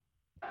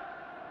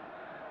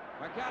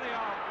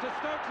Magalhaes to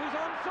Stokes, who's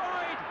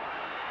onside.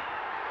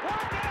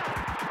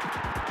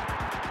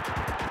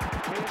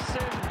 1-0. Here's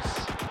Sims.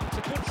 It's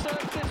a good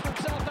serve this from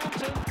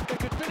Southampton. They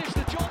could finish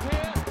the job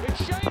here.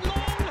 It's Shane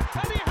Long,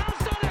 and he has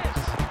done it.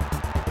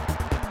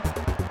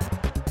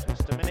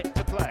 Just a minute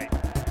to play.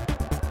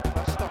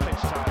 That's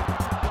stoppage time.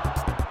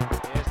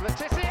 Here's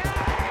Letizia.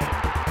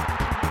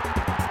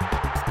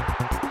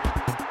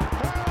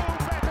 Who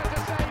better to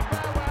say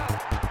farewell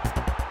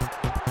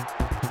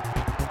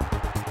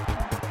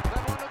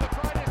than one of the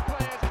finest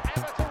players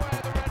ever to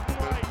wear the red and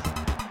white.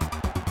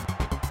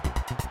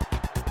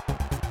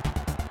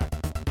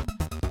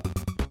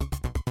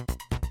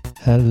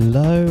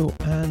 Hello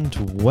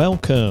and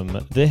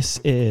welcome. This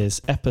is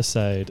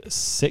episode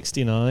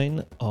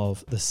 69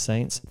 of the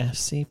Saints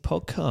FC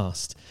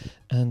podcast,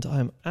 and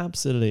I'm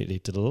absolutely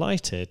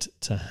delighted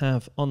to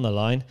have on the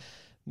line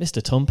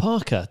Mr. Tom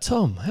Parker.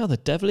 Tom, how the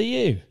devil are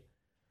you?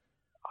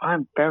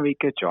 I'm very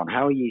good, John.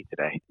 How are you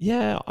today?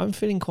 Yeah, I'm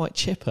feeling quite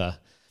chipper.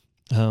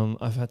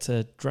 I've had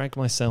to drag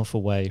myself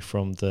away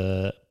from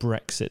the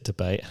Brexit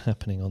debate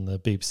happening on the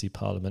BBC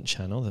Parliament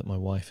channel that my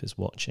wife is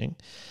watching.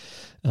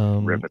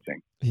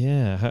 Riveting.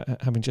 Yeah,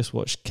 having just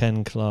watched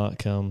Ken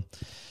Clark,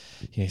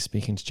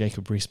 speaking to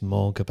Jacob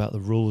Rees-Mogg about the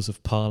rules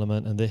of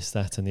Parliament and this,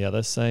 that, and the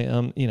other. So,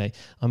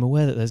 I'm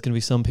aware that there's going to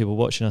be some people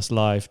watching us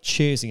live,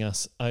 choosing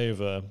us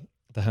over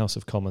the House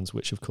of Commons,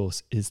 which, of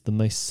course, is the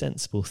most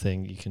sensible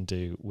thing you can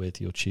do with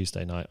your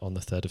Tuesday night on the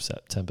 3rd of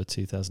September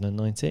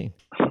 2019.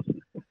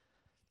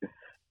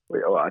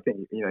 Well, I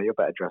think you're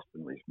better dressed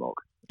than Rees-Mogg.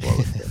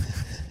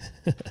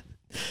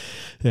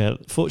 Yeah,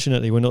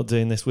 fortunately, we're not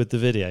doing this with the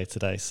video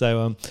today.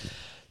 So,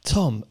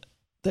 Tom,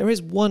 there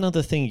is one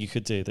other thing you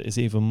could do that is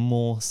even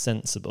more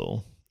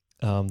sensible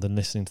than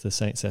listening to the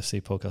Saints FC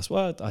podcast.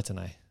 Well, I don't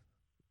know.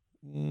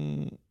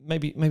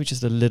 Maybe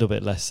just a little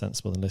bit less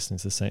sensible than listening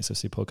to the Saints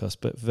FC podcast,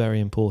 but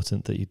very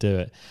important that you do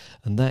it.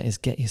 And that is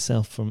get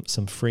yourself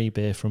some free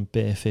beer from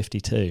Beer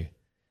 52.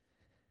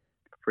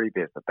 Free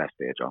beer's the best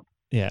beer, John.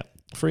 Yeah,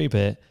 free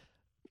beer.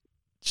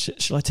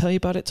 Shall I tell you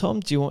about it, Tom?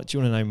 Do you want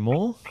to know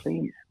more?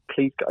 Please,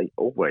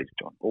 always,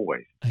 John,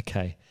 always.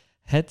 Okay,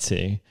 head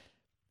to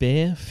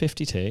Beer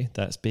 52.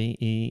 That's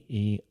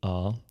BEER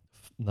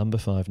number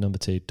 5 number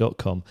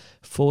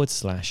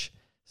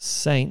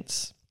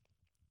 2.com/Saints.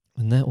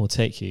 And that will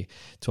take you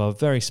to our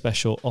very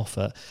special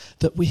offer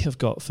that we have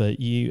got for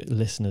you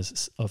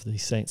listeners of the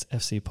Saints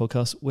FC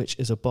podcast, which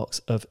is a box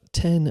of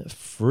 10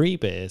 free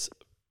beers,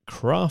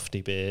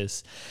 crafty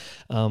beers,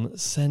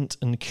 sent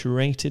and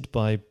curated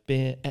by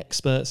beer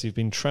experts who've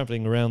been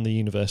travelling around the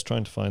universe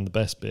trying to find the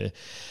best beer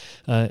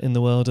in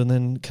the world, and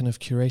then kind of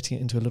curating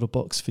it into a little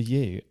box for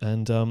you.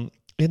 And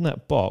in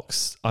that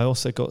box, I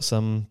also got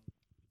some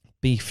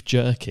beef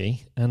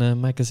jerky and a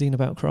magazine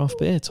about craft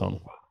beer, Tom.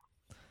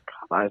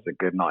 That is a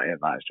good night in,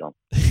 that is,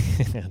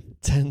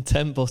 John.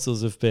 10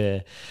 bottles of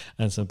beer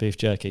and some beef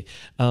jerky.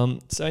 So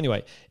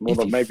anyway,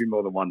 maybe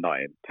more than one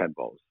night in, 10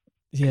 bottles.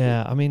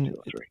 Yeah, I mean, 2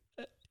 or 3.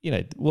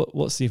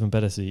 What's even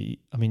better? You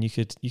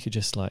could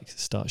just like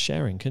start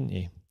sharing, couldn't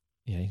you?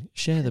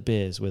 Share the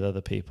beers with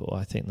other people.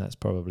 I think that's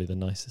probably the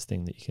nicest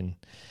thing that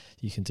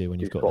you can do when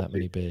you've got that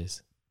many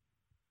beers.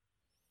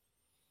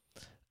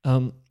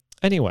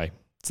 Anyway,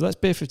 so that's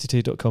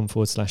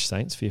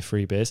beer52.com/Saints for your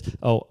free beers.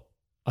 Oh,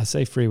 I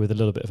say free with a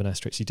little bit of an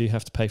asterisk. You do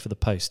have to pay for the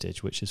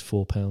postage, which is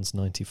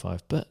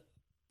 £4.95, but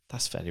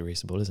that's fairly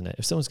reasonable, isn't it?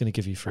 If someone's going to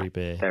give you free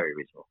beer, very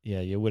reasonable.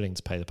 Yeah, you're willing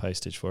to pay the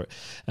postage for it.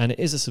 And it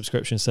is a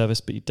subscription service,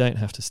 but you don't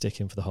have to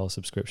stick in for the whole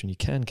subscription. You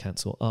can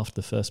cancel after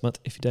the first month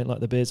if you don't like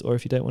the beers or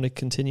if you don't want to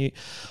continue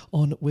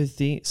on with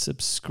the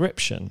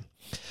subscription.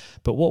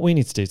 But what we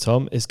need to do,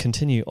 Tom, is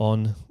continue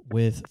on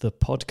with the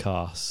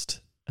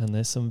podcast. And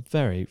there's some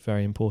very,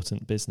 very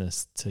important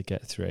business to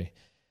get through.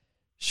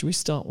 Should we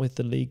start with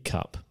the League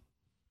Cup?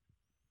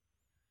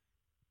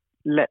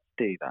 Let's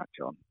do that,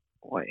 John.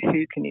 Wait,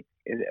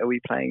 are we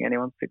playing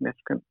anyone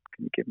significant?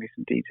 Can you give me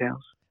some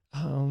details?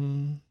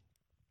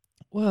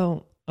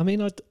 Well, I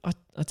mean, I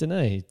don't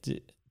know.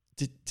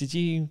 Did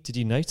you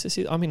notice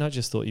it? I mean, I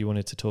just thought you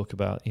wanted to talk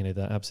about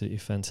that absolutely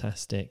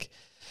fantastic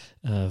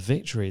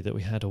victory that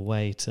we had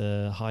away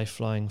to high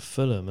flying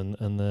Fulham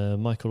and the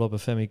Michael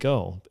Obafemi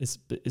goal. Is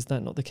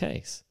that not the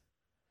case?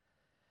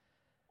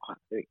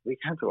 We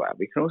can talk about it.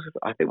 We can also.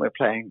 I think we're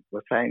playing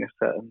a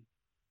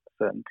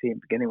certain team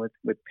beginning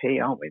with P,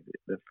 aren't we?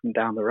 From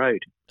down the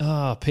road.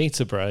 Ah,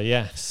 Peterborough,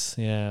 yes.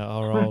 Yeah,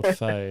 our old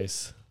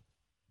foes.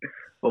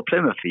 Well,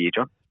 Plymouth for you,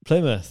 John.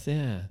 Plymouth,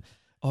 yeah.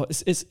 Oh,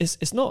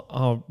 it's not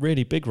our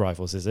really big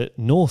rivals, is it?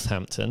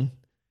 Northampton.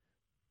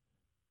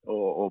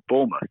 Or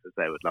Bournemouth, as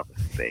they would love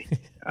us to be.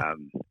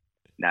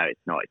 No,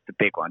 it's not. It's the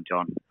big one,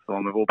 John. It's the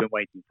one we've all been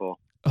waiting for.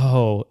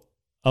 Oh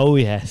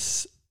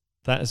yes.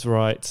 That is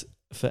right.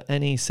 For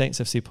any Saints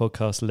FC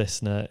podcast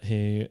listener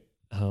who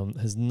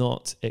has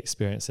not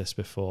experienced this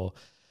before,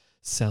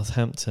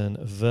 Southampton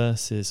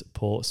versus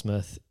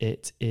Portsmouth.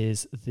 It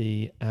is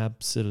the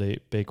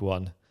absolute big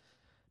one.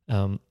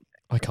 I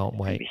can't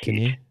wait. Can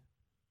you?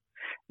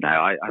 No,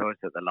 I was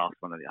at the last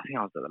one of these. I think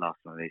I was at the last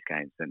one of these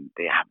games, and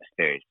the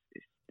atmosphere is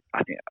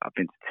I think I've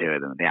been to 2 two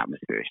of them. The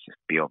atmosphere is just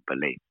beyond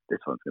belief. This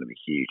one's going to be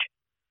huge.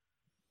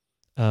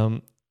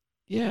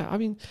 Yeah, I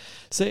mean,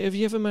 so have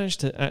you ever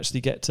managed to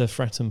actually get to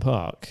Fratton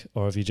Park,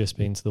 or have you just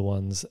been to the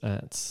ones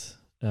at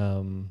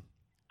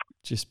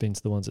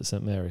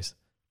St Mary's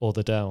or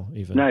the Dell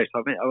even? No,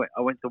 so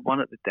I went to one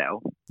at the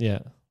Dell. Yeah.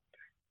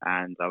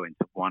 And I went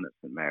to one at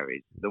St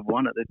Mary's. The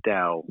one at the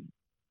Dell,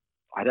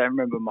 I don't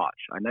remember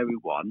much. I know we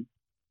won,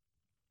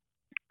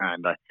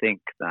 and I think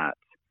that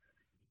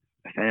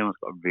if anyone's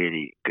got a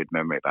really good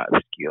memory about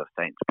obscure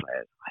Saints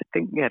players, I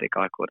think we had a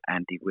guy called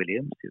Andy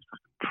Williams. He was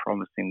like a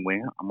promising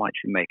winger. I might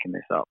be making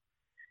this up.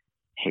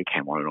 He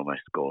came on and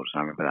almost scored. So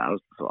I remember that was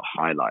the sort of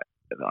highlight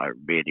that I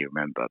really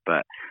remember.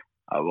 But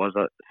I was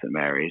at St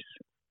Mary's,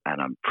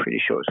 and I'm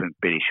pretty sure it was when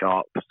Billy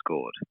Sharp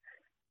scored,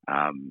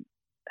 and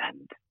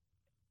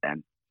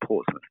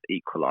Portsmouth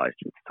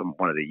equalised with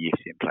one of the youth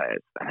team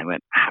players, and they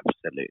went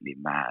absolutely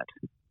mad.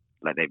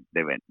 Like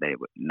they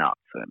were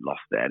nuts and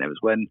lost there. And it was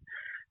when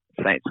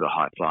Saints were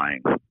high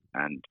flying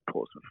and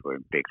Portsmouth were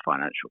in big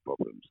financial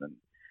problems. And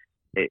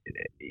it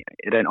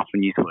don't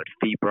often use the word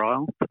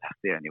febrile, but that's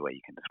the only way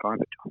you can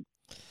describe it, John.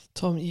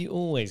 Tom, you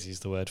always use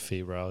the word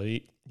febrile.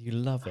 You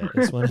love it.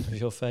 It's one of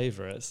your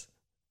favourites.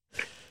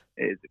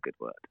 It is a good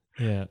word.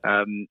 Yeah.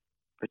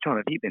 But John,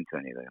 have you been to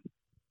any of them?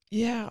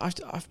 Yeah,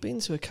 I've been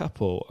to a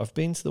couple. I've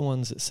been to the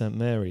ones at St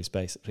Mary's,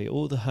 basically.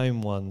 All the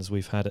home ones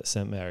we've had at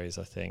St Mary's,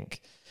 I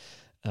think,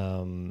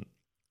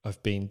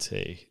 I've been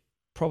to.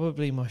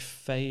 Probably my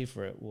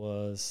favourite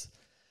was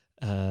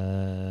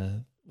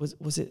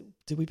it?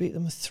 Did we beat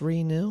them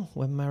 3-0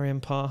 when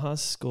Marian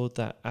Pajas scored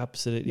that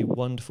absolutely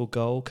wonderful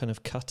goal, kind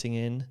of cutting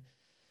in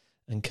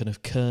and kind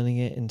of curling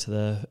it into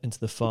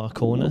the far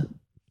corner?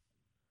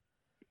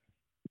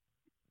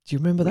 Do you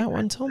remember that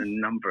one, Tom?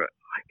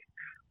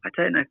 I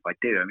don't know if I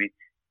do. I mean,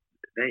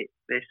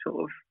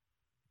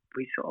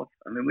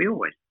 we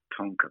always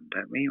tonk them,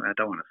 don't we? I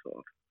don't want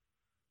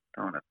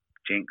to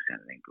jinx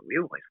anything, but we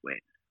always win,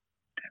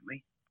 don't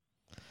we?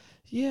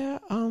 Yeah.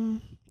 I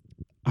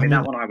mean,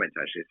 that one I went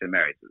to actually, St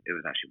Mary's, it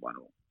was actually 1-1.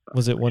 So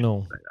was it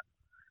 1-1?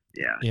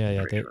 Yeah.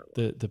 Yeah.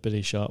 The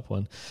Billy Sharp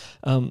one.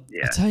 I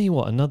tell you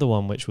what, another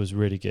one which was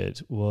really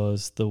good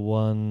was the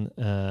one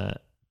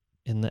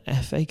in the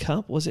FA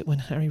Cup. Was it when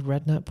Harry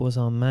Redknapp was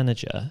our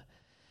manager?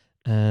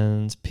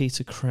 And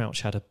Peter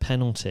Crouch had a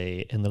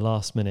penalty in the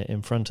last minute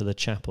in front of the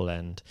chapel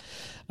end.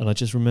 And I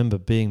just remember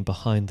being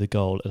behind the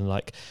goal and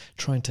like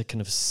trying to kind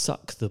of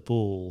suck the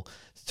ball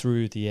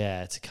through the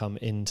air to come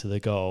into the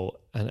goal.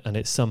 And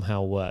it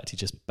somehow worked. He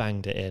just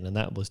banged it in. And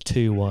that was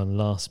 2-1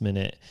 last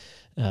minute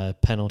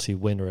penalty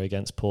winner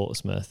against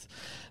Portsmouth.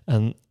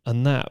 And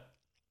that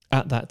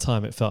at that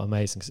time, it felt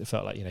amazing because it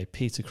felt like,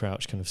 Peter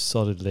Crouch kind of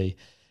solidly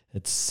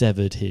had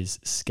severed his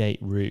skate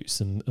roots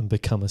and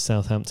become a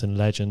Southampton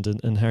legend,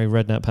 and Harry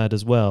Redknapp had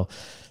as well.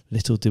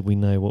 Little did we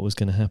know what was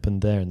going to happen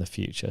there in the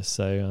future.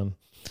 So,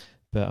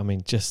 but I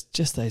mean,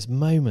 just those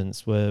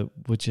moments were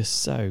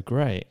just so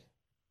great.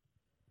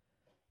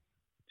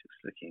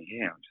 Just looking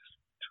here, I'm just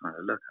trying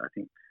to look. I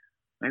think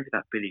maybe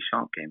that Billy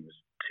Sharp game was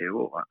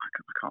 2-2. I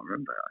can't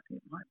remember. I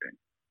think it might have been.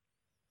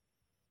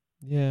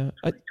 Yeah,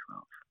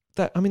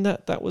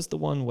 that was the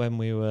one when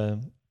we were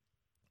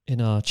in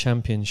our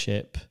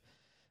championship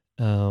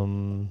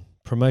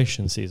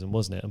promotion season,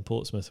 wasn't it? And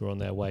Portsmouth were on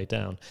their way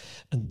down,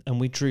 and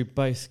we drew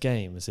both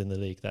games in the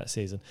league that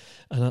season.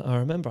 And I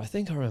remember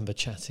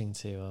chatting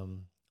to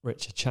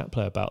Richard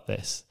Chaplow about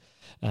this,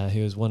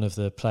 who was one of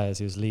the players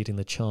who was leading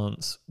the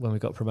chants when we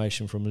got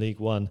promotion from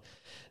League One,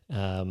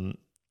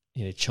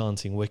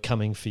 chanting, "We're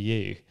coming for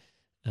you,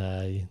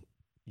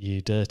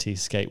 you dirty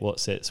skate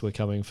Watsits, we're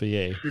coming for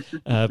you,"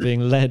 being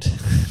led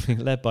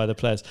by the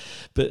players.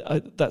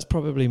 But that's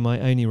probably my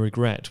only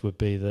regret would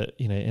be that,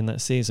 in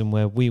that season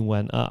where we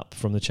went up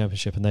from the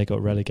Championship and they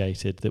got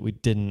relegated, that we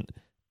didn't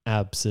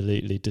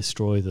absolutely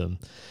destroy them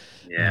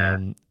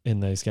in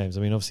those games.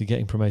 I mean, obviously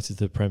getting promoted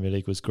to the Premier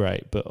League was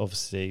great, but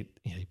obviously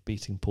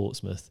beating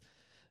Portsmouth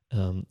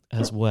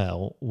as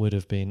well would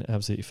have been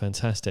absolutely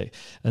fantastic.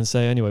 And so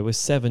anyway, we're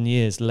 7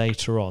 years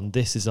later on.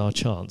 This is our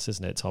chance,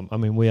 isn't it, Tom? I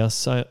mean, we are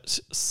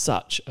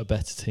such a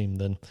better team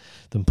than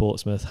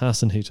Portsmouth.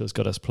 Hasenhüttl's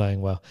got us playing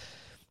well.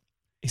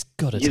 He's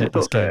got to take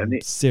this game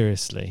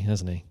seriously,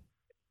 hasn't he?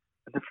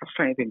 And the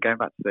frustrating thing, going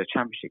back to the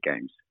Championship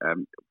games,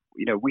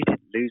 we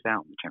didn't lose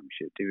out in the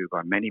Championship, did we,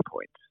 by many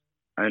points,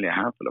 only a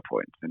handful of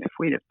points. And if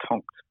we'd have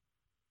tonked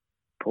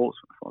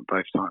Portsmouth on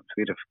both times,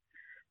 we'd have.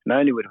 Not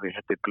only would we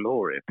have the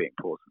glory of being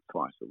Portsmouth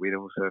twice, but we'd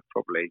also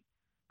probably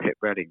pipped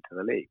Reading to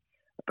the league.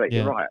 But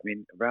you're right. I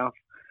mean, Ralph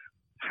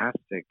has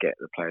to get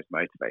the players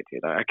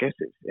motivated. I guess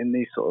it's in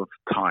these sort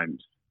of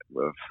times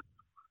of,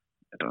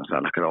 I don't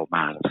sound like an old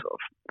man, of sort of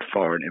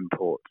foreign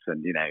imports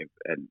and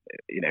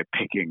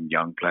picking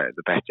young players,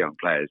 the best young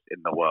players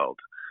in the world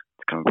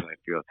to come and play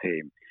for your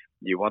team.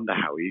 You wonder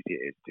how easy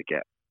it is to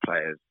get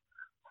players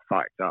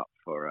psyched up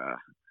for a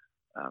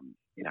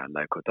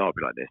local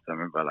derby like this. I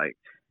remember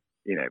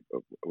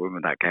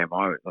when that game,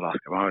 the last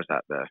game I was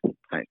at, the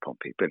Saints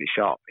Pompey, Billy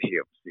Sharp, he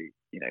obviously,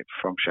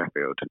 from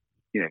Sheffield,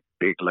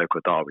 big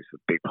local derbies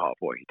was a big part of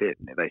what he did.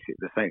 And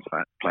the Saints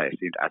players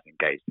seemed as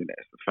engaged in it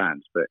as the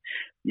fans. But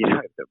you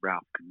hope that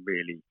Ralph can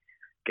really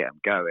get them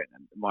going.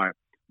 And my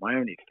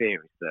only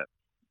fear is that,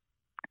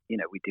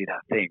 we do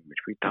that thing,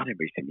 which we've done in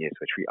recent years,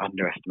 which we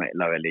underestimate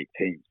lower league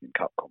teams in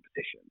cup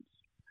competitions.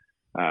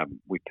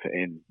 We put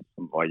in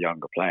some of our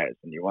younger players,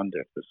 and you wonder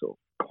if the sort of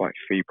quite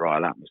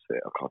febrile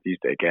atmosphere, I can't use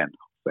it again,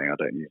 saying I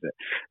don't use it,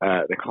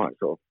 the quite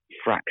sort of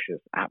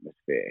fractious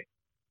atmosphere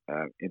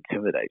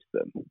intimidates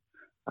them.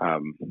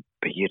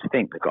 But you'd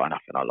think we've got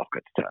enough in our locker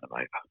to turn them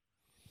over.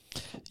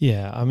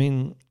 Yeah, I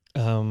mean,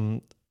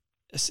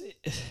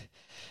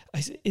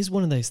 it's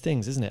one of those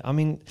things, isn't it? I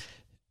mean,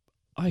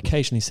 I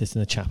occasionally sit in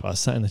the chapel. I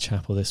sat in the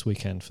chapel this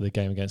weekend for the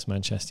game against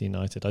Manchester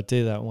United. I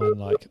do that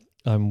when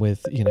I'm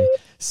with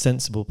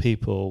sensible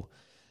people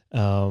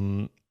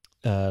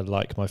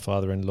like my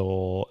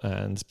father-in-law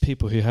and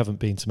people who haven't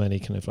been to many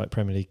kind of like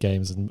Premier League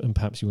games, and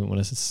perhaps you wouldn't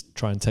want to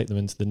try and take them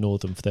into the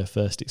Northern for their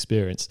first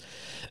experience.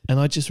 And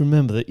I just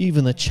remember that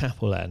even the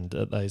chapel end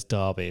at those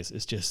derbies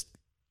is just,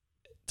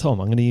 Tom,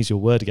 I'm going to use your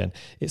word again,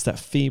 it's that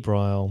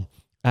febrile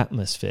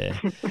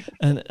atmosphere.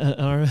 and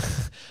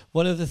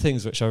one of the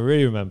things which I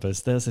really remember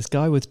is there's this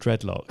guy with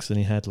dreadlocks, and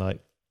he had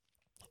like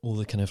all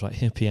the kind of like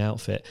hippie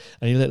outfit,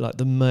 and he looked like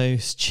the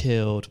most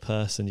chilled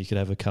person you could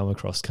ever come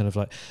across, kind of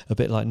like a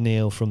bit like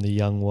Neil from The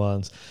Young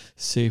Ones,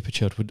 super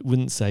chilled,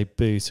 wouldn't say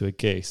boo to a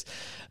goose.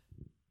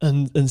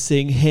 And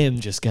seeing him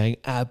just going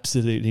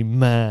absolutely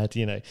mad,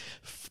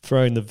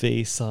 throwing the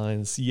V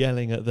signs,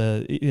 yelling at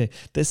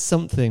there's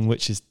something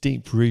which is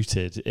deep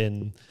rooted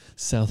in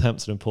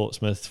Southampton and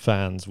Portsmouth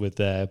fans with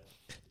their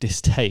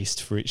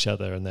distaste for each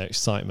other and their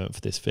excitement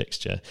for this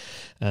fixture.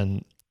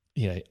 And,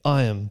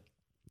 I am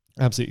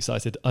absolutely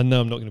excited. I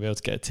know I'm not going to be able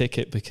to get a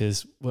ticket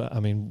because,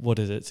 what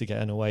is it to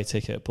get an away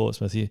ticket at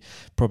Portsmouth? You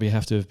probably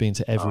have to have been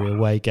to every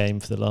away game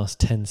for the last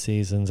 10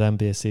 seasons and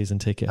be a season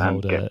ticket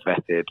holder. And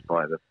get vetted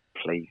by the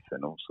police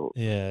and all sorts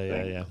of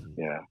things.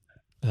 Yeah.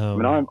 I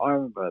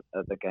remember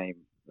at the game,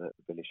 the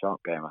Billy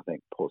Sharp game, I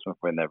think Portsmouth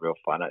were in their real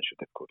financial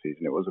difficulties,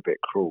 and it was a bit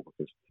cruel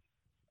because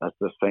as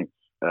the Saints,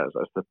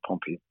 as the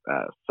Pompey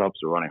subs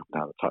were running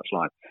down the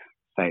touchline,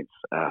 Saints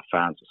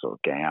fans were sort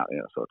of getting out,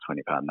 sort of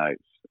 £20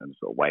 notes and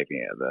sort of waving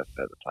it at the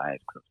players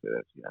because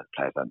the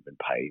players hadn't been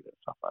paid and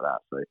stuff like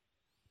that. So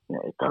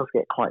it does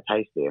get quite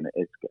tasty, and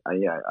it's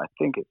I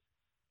think it's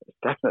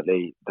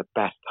definitely the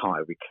best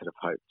tie we could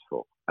have hoped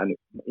for. And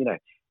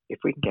if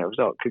we can get a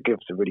result, it could give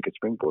us a really good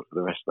springboard for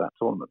the rest of that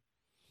tournament.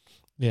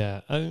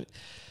 Yeah, I'm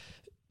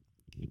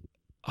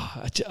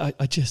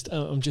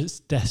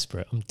just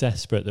desperate. I'm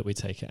desperate that we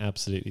take it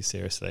absolutely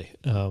seriously,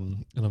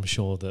 and I'm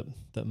sure that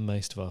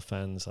most of our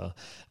fans are.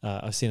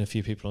 I've seen a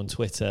few people on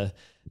Twitter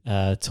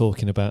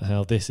talking about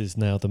how this is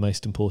now the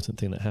most important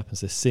thing that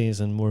happens this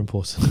season, more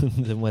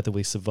important than whether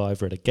we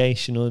survive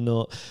relegation or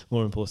not,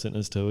 more important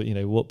as to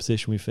what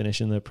position we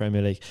finish in the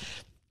Premier League.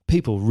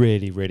 People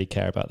really, really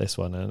care about this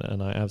one,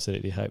 and I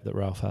absolutely hope that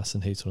Ralph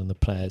Hasenhüttl and the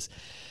players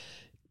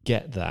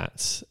get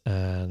that,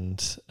 and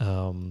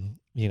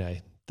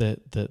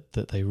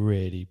that they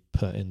really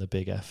put in the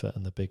big effort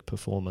and the big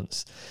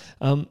performance.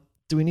 Do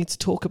we need to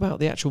talk about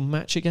the actual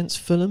match against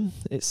Fulham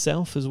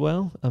itself as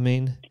well?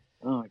 We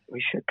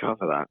should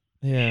cover that.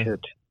 Yeah. We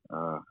should.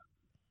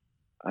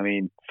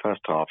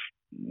 First half,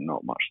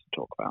 not much to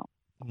talk about.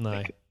 No.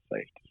 I think it's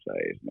safe to say,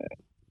 isn't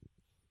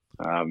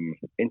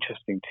it?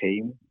 Interesting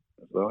team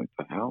as well,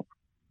 to help.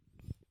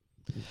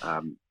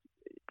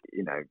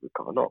 We've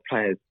got a lot of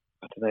players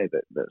today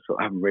that sort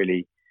of haven't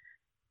really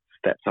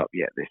stepped up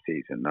yet this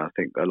season. I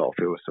think a lot of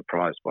people were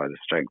surprised by the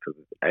strength of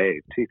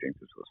two things: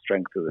 the sort of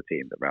strength of the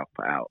team that Ralph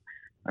put out,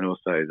 and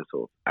also the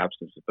sort of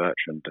absence of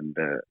Bertrand and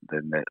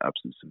the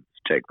absence of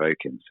Jake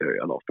Vokin. So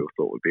a lot of people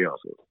thought would be our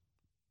sort of.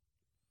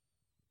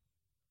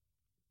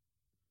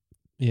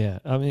 Yeah,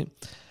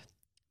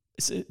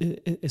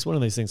 it's one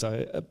of those things.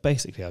 I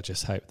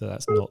just hope that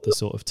that's not the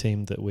sort of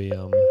team that we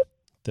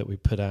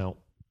put out,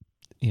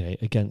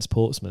 against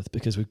Portsmouth,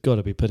 because we've got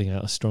to be putting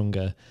out a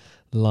stronger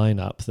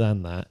lineup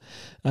than that.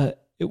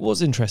 It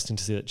was interesting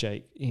to see that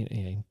Jake,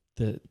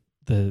 the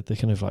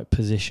kind of like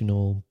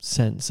positional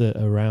sense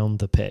around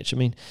the pitch.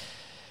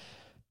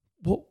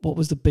 What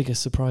was the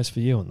biggest surprise for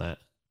you on that?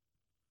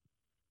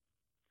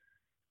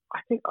 I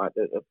think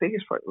the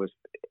biggest part was,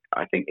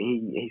 I think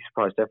he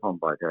surprised everyone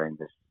by going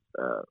this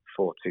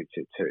 4-2-2-2.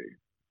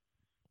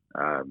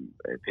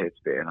 It appeared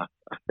to be, and I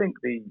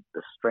think the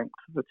strength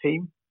of the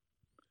team.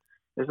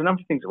 There's a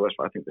number of things that works,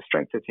 but I think the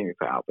strength of the team we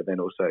put out, but then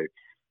also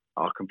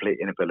our complete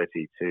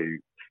inability to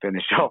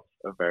finish off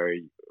a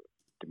very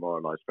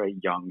demoralised, very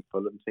young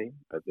Fulham team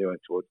as they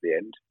went towards the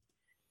end.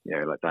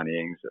 Like Danny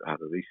Ings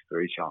had at least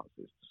 3 chances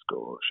to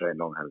score. Shane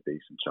Long had a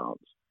decent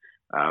chance.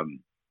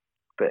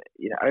 But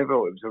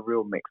overall, it was a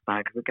real mixed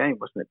bag of a game,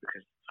 wasn't it?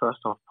 Because first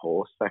half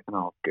poor, second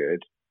half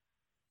good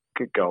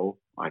goal,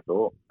 I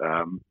thought.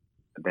 And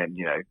then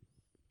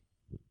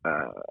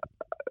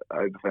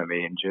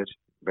Obafemi injured,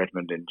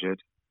 Redmond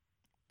injured.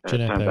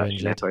 Turns out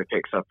Gineppo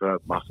picks up a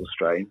muscle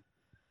strain,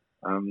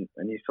 and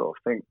you sort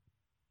of think,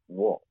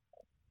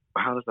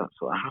 how does that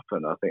sort of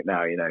happen? I think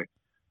now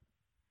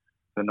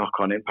the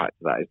knock-on impact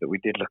of that is that we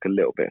did look a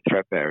little bit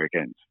threadbare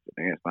against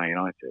Man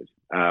United.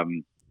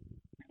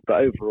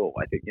 But overall,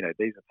 I think,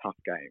 these are tough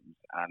games,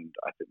 and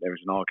I think there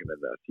was an argument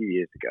that a few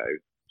years ago,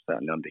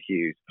 certainly under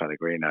Hughes,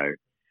 Pellegrino,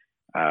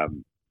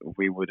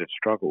 we would have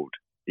struggled,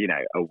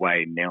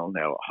 away 0-0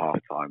 at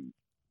half-time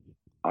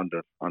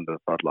under the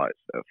floodlights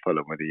at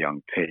Fulham with a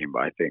young team.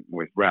 But I think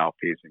with Ralph,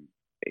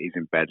 he's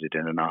embedded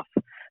in enough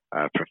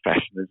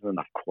professionalism,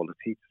 enough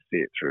quality to see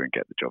it through and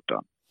get the job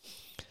done.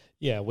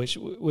 Yeah, which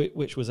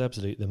was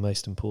absolutely the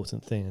most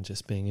important thing, and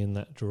just being in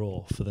that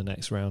draw for the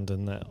next round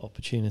and that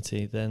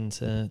opportunity then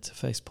to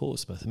face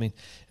Portsmouth. I mean,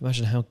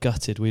 imagine how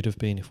gutted we'd have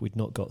been if we'd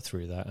not got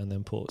through that and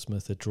then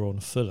Portsmouth had drawn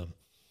Fulham.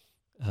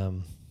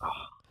 What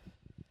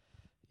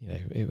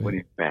do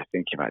you bear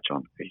thinking about,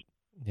 John?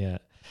 Yeah.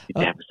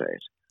 You're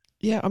devastated.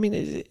 Yeah, I mean,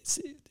 it's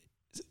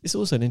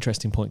also an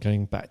interesting point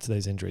going back to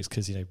those injuries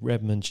because,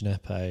 Redmond,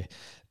 Djenepo,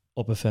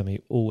 Obafemi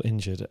all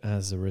injured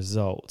as a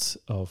result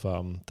of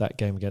that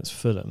game against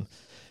Fulham.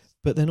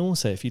 But then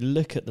also, if you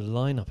look at the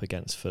lineup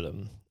against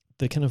Fulham,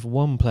 the kind of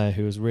one player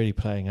who was really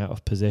playing out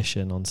of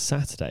position on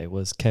Saturday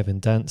was Kevin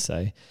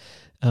Danso.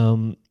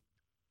 And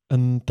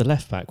the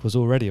left back was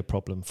already a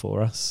problem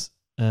for us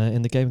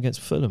in the game against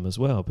Fulham as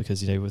well,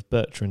 because, with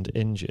Bertrand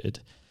injured,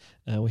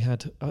 we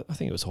had, I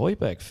think it was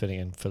Højbjerg filling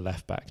in for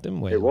left back, didn't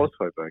we? It was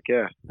Højbjerg,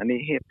 yeah. And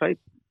he played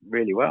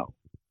really well.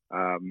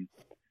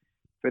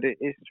 But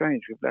it's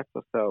strange. We've left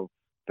ourselves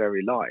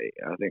very light.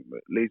 I think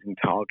losing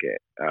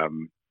Target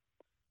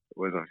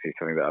was obviously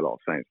something that a lot of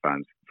Saints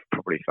fans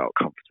probably felt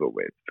comfortable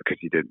with because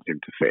he didn't seem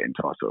to fit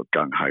into our sort of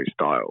gung-ho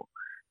style.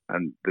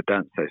 And the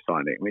Danso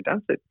signing,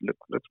 Danso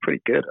looks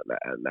pretty good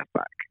at left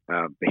back,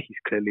 but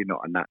he's clearly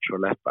not a natural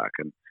left back.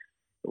 And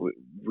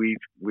we've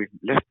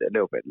left it a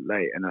little bit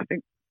late. And I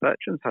think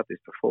Bertrand's had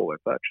this before, where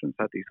Bertrand's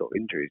had these sort of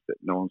injuries that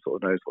no one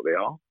sort of knows what they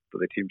are, but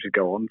they seem to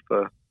go on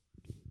for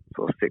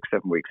sort of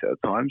 6-7 weeks at a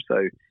time. So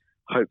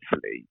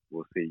hopefully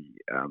we'll see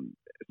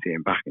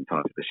him back in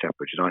time for the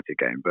Sheffield United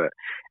game. But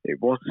it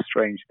was a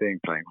strange thing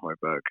playing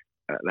Højbjerg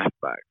at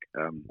left back.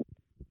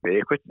 But he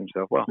acquitted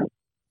himself well.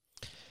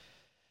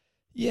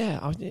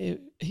 Yeah,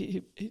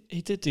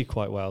 he did do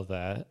quite well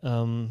there.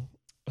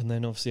 And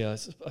then obviously I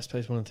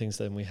suppose one of the things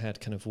then we had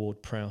kind of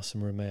Ward-Prowse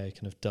and Romeo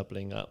kind of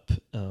doubling up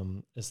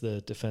as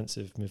the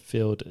defensive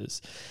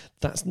midfielders.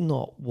 That's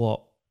not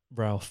what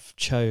Ralph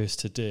chose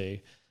to do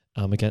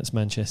against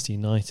Manchester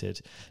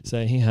United.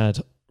 So he had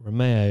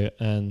Romeo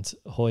and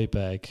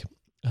Højbjerg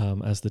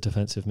as the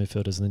defensive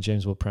midfielders, and then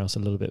James Ward-Prowse a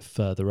little bit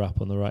further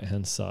up on the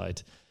right-hand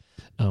side.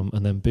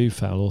 And then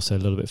Boufal also a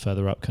little bit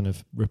further up, kind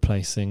of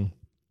replacing,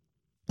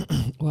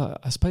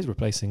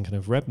 replacing kind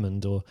of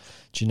Redmond or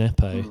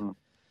Djenepo. Mm-hmm.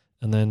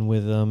 And then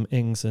with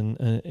Ings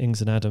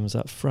and Adams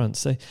up front.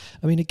 So,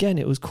 I mean, again,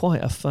 it was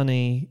quite a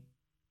funny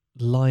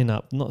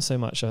lineup, not so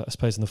much, I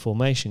suppose, in the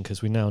formation,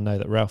 because we now know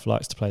that Ralph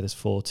likes to play this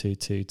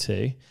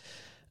 4-2-2-2.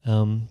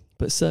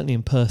 But certainly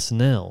in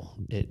personnel,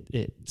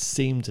 it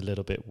seemed a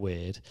little bit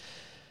weird.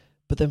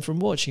 But then from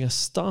watching us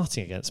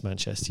starting against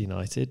Manchester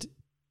United,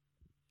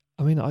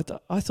 I mean,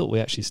 I thought we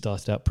actually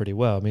started out pretty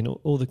well. I mean,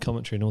 all the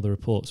commentary and all the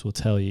reports will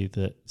tell you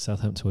that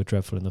Southampton were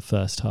dreadful in the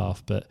first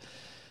half, but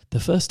the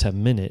first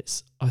 10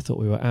 minutes, I thought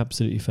we were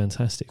absolutely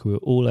fantastic. We were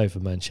all over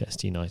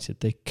Manchester United.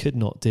 They could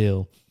not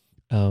deal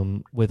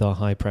with our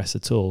high press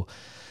at all.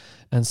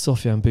 And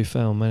Sofiane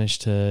Boufal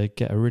managed to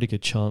get a really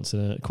good chance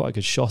and quite a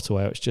good shot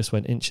away, which just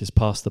went inches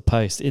past the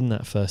post in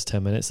that first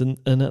 10 minutes. And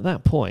at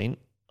that point,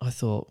 I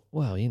thought,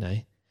 well,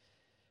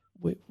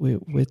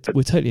 we're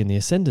totally in the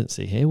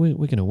ascendancy here. We're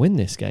going to win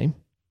this game.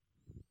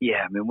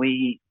 Yeah, I mean,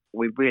 we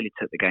really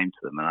took the game to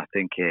them, and I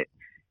think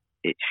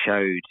it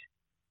showed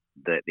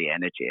the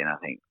energy. And I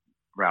think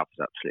Ralph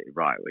is absolutely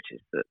right, which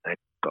is that they've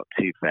got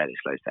two fairly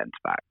slow centre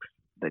backs.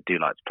 They do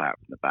like to play out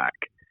from the back.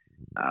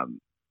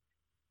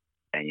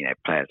 And,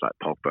 players like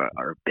Pogba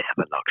are a bit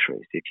of a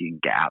luxury, so if you can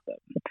get at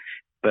them.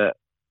 But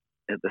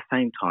at the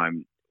same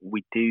time,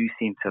 we do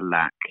seem to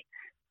lack,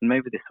 and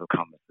maybe this will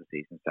come as the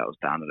season settles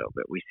down a little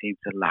bit, we seem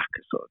to lack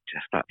a sort of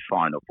just that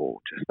final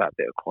ball, just that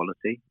bit of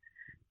quality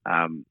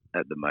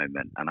at the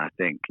moment. And I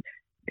think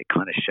it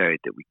kind of showed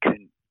that we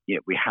couldn't,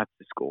 we had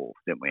to score,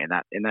 didn't we? And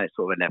in those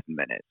sort of 11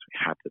 minutes, we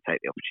had to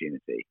take the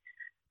opportunity,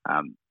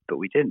 but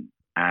we didn't.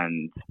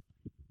 And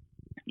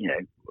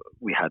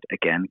we had,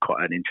 again,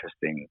 quite an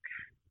interesting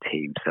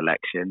team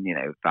selection.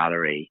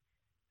 Valery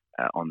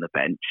on the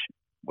bench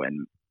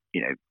when,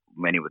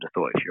 many would have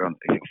thought if you're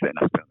fit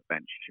enough to be on the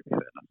bench, you should be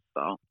fit enough to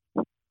start.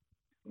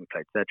 We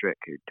played Cedric,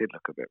 who did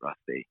look a bit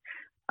rusty.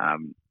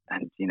 And,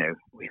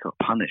 we got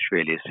punished,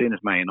 really. As soon as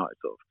Man United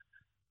sort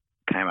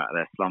of came out of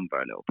their slumber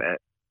a little bit,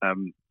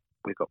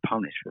 we got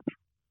punished with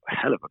a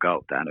hell of a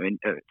goal, Dan.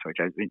 Sorry,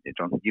 John,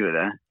 you were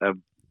there.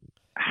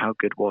 How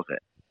good was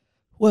it?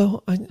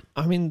 Well,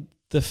 I mean,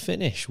 the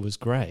finish was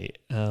great.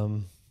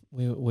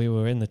 We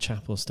were in the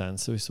chapel stand,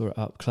 so we saw it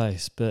up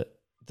close. But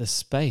the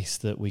space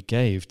that we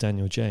gave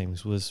Daniel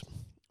James was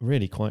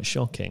really quite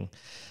shocking.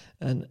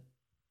 And,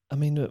 I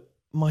mean,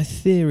 my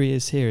theory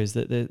is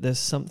that there's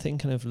something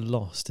kind of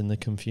lost in the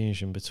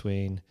confusion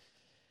between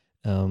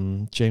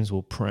James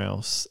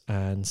Ward-Prowse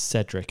and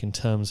Cedric in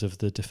terms of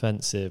the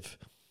defensive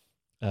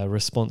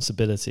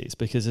responsibilities,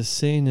 because as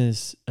soon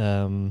as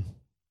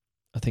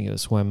I think it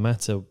was when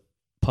Mata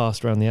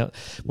passed around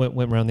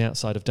went around the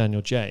outside of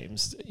Daniel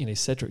James,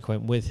 Cedric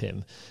went with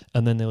him,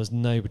 and then there was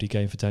nobody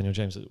going for Daniel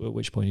James, at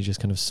which point he just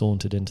kind of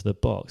sauntered into the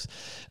box.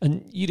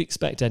 And you'd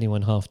expect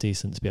anyone half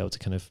decent to be able to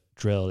kind of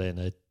drill in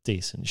a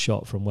decent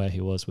shot from where he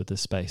was with the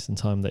space and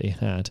time that he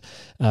had,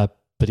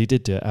 but he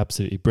did do it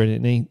absolutely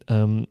brilliantly.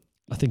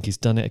 I think he's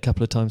done it a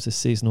couple of times this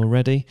season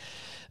already.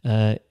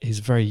 He's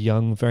a very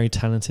young, very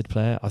talented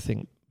player. I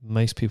think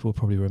most people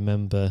probably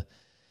remember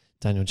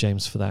Daniel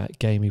James for that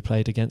game he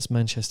played against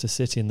Manchester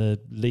City in the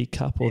League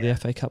Cup or the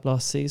FA Cup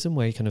last season,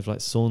 where he kind of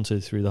like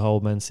sauntered through the whole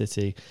Man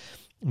City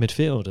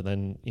midfield and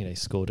then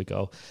scored a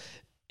goal.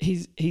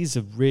 He's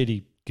a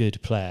really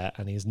good player,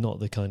 and he's not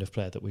the kind of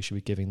player that we should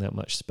be giving that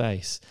much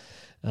space.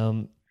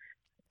 And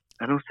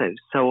also,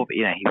 so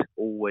he was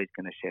always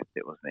going to shift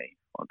it, wasn't he,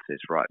 onto his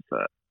right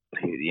foot?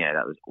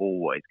 That was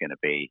always going to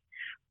be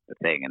the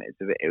thing, and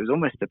it was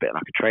almost a bit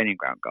like a training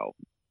ground goal.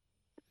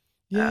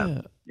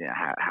 Yeah,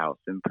 how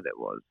simple it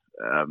was.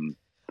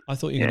 I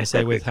thought you were going to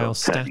say with how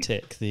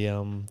static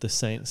the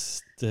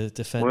Saints, the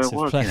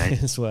defensive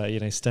players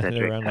were,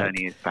 standing around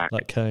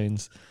like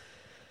cones.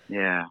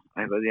 Yeah,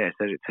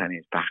 Cedric turning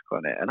his back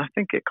on it, and I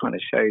think it kind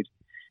of showed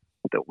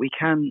that we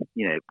can,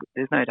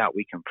 there's no doubt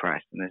we can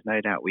press, and there's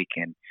no doubt we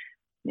can,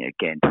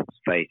 get into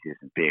spaces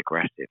and be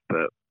aggressive,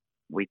 but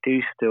we do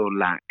still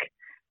lack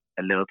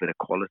a little bit of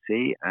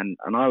quality. And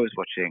I was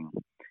watching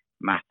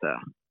Mata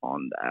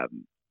on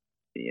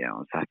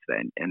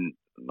Saturday, and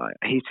like,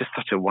 he's just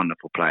such a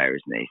wonderful player,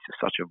 isn't he? He's just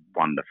such a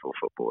wonderful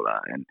footballer,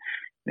 and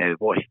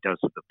what he does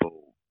with the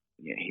ball.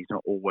 He's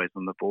not always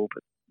on the ball,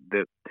 but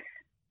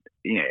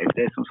if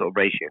there's some sort of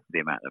ratio for the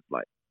amount of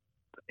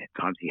at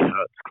times he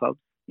hurts clubs,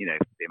 the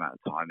amount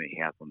of time that he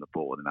has on the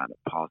ball, the amount of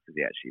passes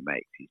he actually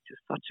makes, he's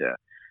just such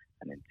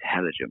an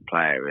intelligent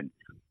player, and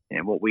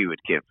what we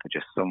would give for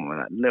just someone with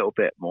that little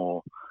bit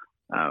more,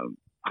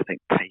 I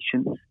think,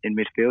 patience in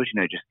midfield,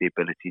 just the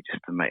ability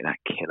just to make that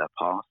killer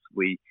pass.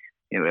 We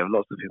have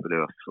lots of people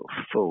who are sort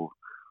of full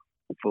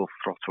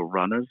throttle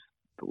runners,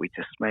 but we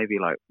just maybe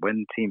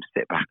when teams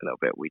sit back a little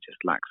bit, we just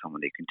lack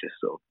someone who can just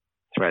sort of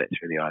thread it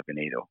through the eye of a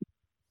needle.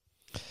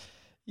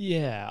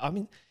 Yeah, I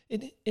mean,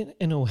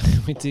 in a way,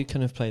 we do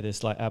kind of play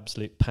this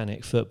absolute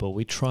panic football.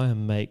 We try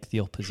and make the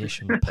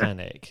opposition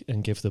panic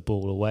and give the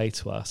ball away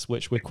to us,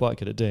 which we're quite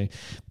good at doing.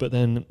 But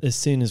then as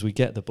soon as we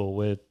get the ball,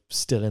 we're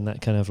still in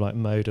that kind of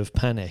mode of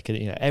panic, and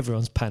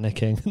everyone's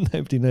panicking and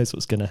nobody knows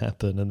what's going to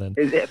happen. And then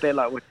is it a bit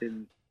like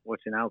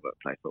watching Albert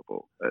play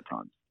football at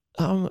times?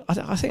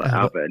 I think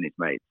Albert and his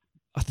mates.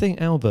 I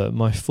think Albert,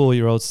 my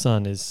 4-year-old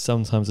son, is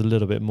sometimes a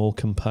little bit more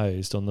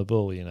composed on the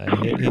ball. He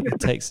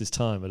takes his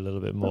time a little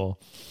bit more.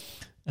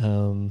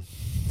 Yeah.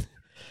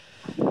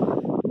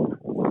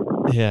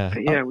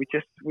 We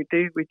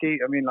do.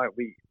 I mean,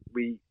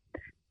 we,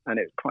 and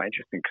it's quite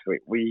interesting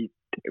because we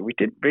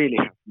didn't really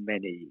have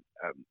many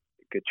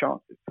good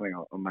chances coming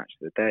on Match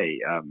of the Day.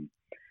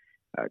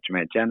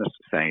 Jermaine Janis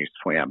was saying, he was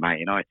pointing out Man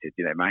United.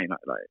 Man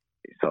United,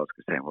 Solskjaer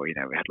was saying, well, we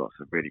had lots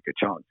of really good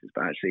chances,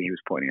 but actually he was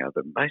pointing out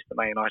that most of the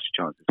Man United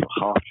chances were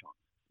half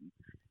chances.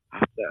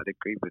 I'd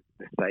agree with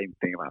the same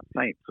thing about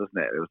Saints, wasn't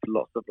it? There was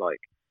lots of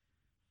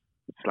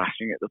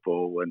slashing at the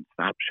ball and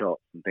stab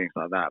shots and things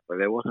like that, but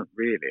there wasn't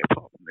really,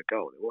 apart from the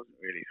goal, there wasn't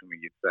really something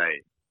you'd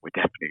say we're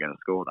definitely going to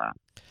score that.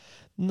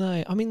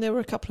 No, I mean, there were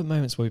a couple of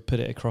moments where we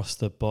put it across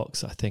the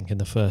box, I think, in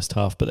the first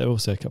half, but there were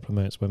also a couple of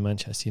moments where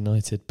Manchester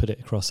United put it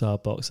across our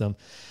box.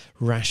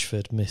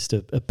 Rashford missed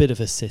a bit of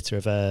a sitter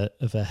of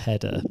a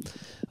header,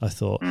 I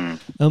thought.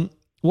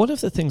 One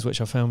of the things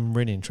which I found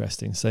really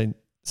interesting, so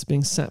it's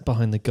being sat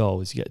behind the goal,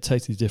 is you get a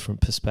totally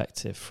different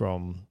perspective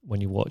from when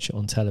you watch it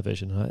on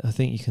television. I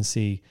think you can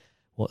see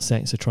what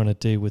Saints are trying to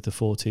do with the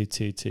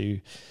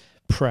 4-2-2-2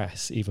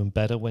 press even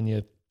better when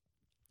you're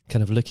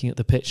kind of looking at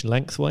the pitch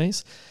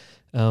lengthways.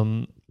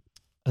 And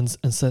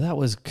so that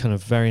was kind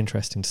of very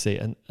interesting to see.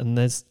 And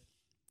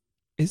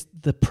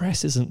the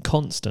press isn't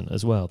constant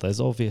as well. There's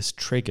obvious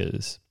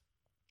triggers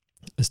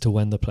as to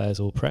when the players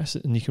will press,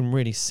 and you can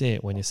really see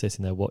it when you're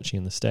sitting there watching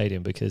in the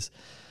stadium, because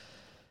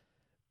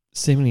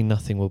seemingly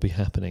nothing will be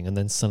happening, and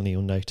then suddenly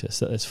you'll notice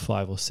that there's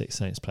 5 or 6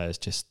 Saints players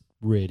just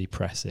really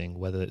pressing,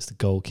 whether it's the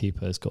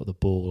goalkeeper has got the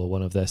ball or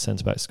one of their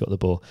centre-backs has got the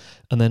ball.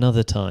 And then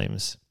other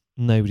times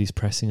nobody's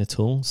pressing at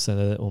all, so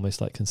they're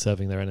almost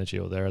conserving their energy,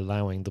 or they're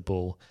allowing the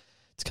ball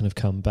to kind of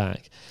come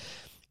back.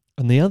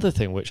 And the other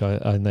thing which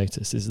I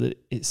noticed is that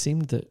it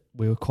seemed that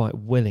we were quite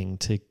willing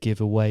to give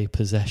away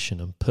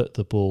possession and put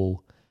the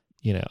ball,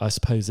 I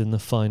suppose, in the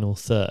final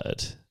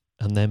third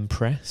and then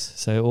press.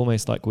 So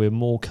almost like we're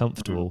more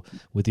comfortable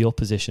with the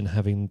opposition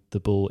having the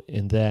ball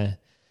in their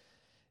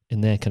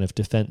kind of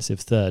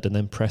defensive third and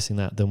then pressing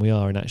that than we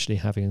are in actually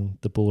having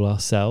the ball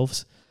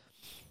ourselves.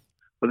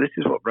 Well, this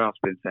is what Ralph's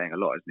been saying a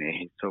lot, isn't he?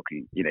 He's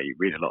talking, you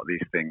read a lot of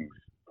these things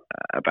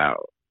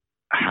about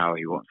how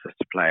he wants us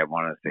to play, and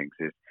one of the things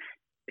is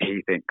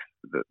he thinks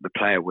that the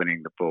player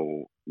winning the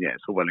ball,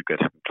 it's all well and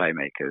good having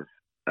playmakers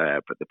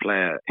but the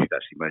player who's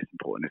actually most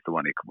important is the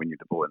one who can win you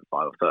the ball in the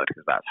final third,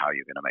 because that's how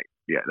you're going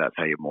to that's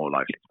how you're more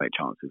likely to make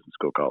chances and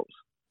score goals.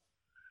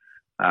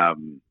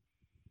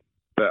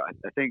 But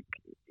I think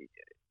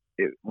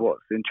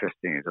what's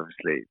interesting is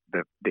obviously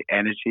the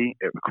energy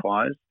it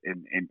requires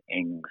in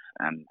Ings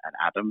and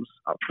Adams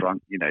up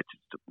front.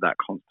 That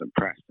constant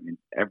press. I mean,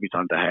 every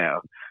time De Gea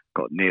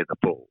got near the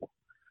ball,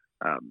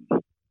 and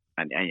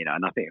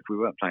I think if we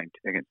weren't playing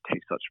against two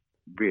such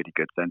really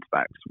good centre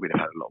backs, we'd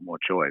have had a lot more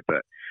joy.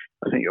 But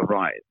I think you're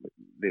right.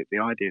 The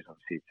idea is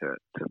obviously to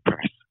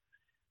press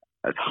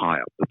as high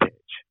up the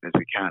pitch as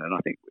we can, and I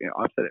think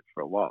I've said it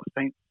for a while.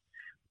 Saints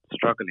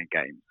struggle in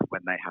games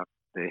when they have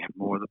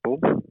more of the ball.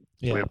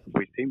 Yeah.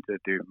 We seem to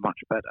do much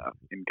better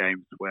in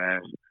games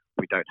where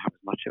we don't have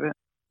as much of it,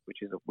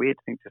 which is a weird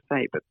thing to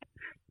say, but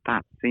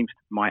that seems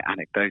my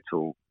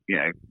anecdotal,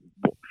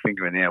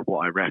 finger in the air.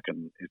 What I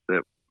reckon is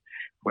that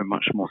we're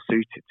much more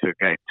suited to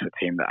a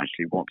team that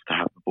actually wants to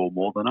have the ball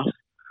more than us.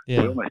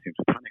 Yeah. We almost seem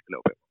to panic a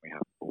little bit when we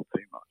have the ball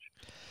too much.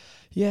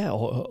 Yeah,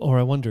 or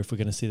I wonder if we're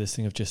going to see this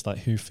thing of just like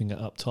hoofing it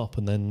up top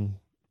and then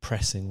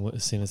pressing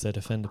as soon as their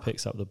defender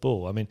picks up the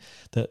ball. I mean,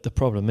 the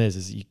problem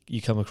is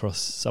you come across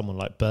someone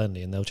like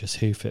Burnley and they'll just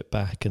hoof it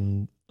back,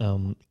 and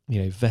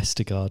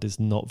Vestergaard is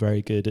not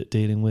very good at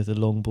dealing with a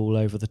long ball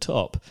over the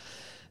top.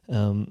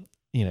 So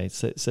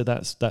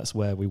that's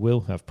where we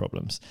will have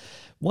problems.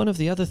 One of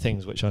the other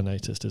things which I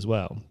noticed as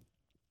well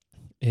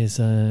is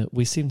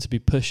we seem to be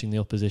pushing the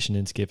opposition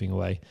into giving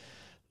away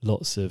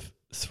lots of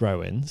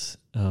throw-ins,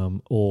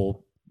 or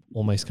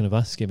almost kind of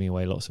us giving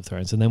away lots of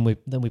throw-ins, and then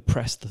we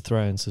pressed the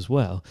throw-ins as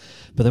well.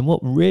 But then what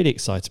really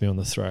excited me on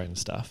the throw-in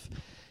stuff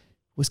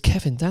was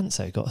Kevin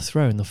Danso got a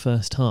throw in the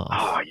first half.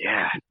 Oh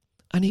yeah,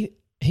 and he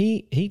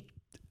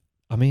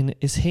I mean,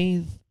 is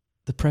he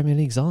the Premier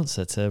League's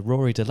answer to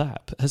Rory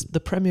Delap? Has the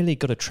Premier League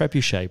got a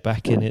trebuchet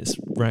back in its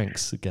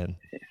ranks again?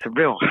 It's a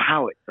real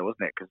howitzer,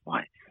 wasn't it? Because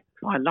what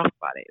I loved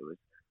about it was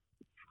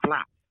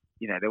flat.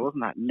 There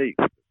wasn't that loop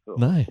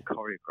sort of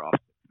choreographed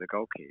to the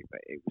goalkeeper.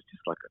 It was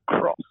just like a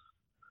cross.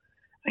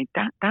 I mean,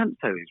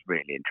 Danso is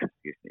really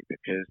interesting, isn't he?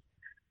 Because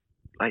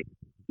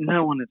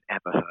no one has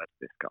ever heard of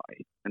this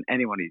guy, and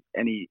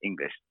any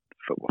English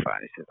football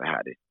fan who says they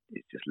had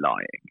is just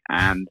lying.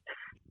 And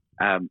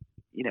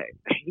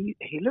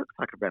he looks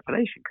like a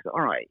revelation, because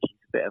all right, he's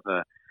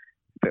a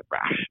bit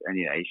rash, and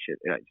he should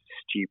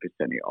stupid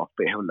sending it off,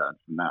 but he'll learn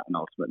from that. And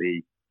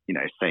ultimately,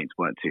 Saints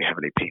weren't too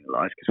heavily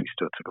penalised because we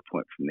still took a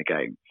point from the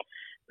game.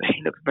 But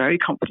he looks very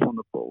comfortable on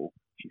the ball.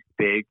 He's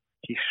big,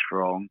 he's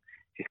strong.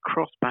 His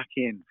cross back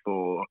in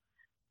for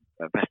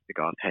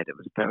Vestergaard's header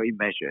was very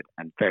measured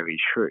and very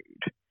shrewd.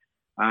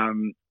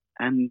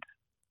 And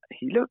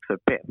he looks a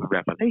bit of a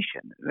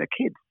revelation. The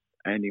kid's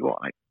only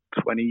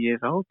 20 years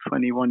old,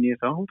 21 years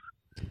old.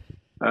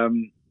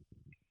 We've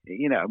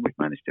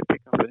managed to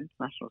pick up an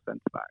international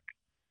centre-back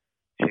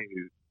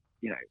who,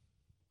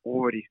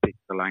 already speaks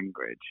the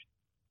language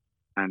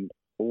and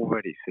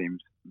already seems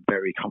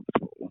very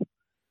comfortable.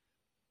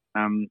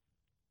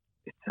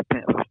 It's a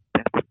bit of a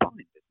find,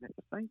 isn't it,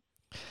 for Saints?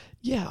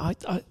 Yeah,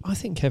 I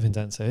think Kevin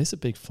Danso is a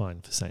big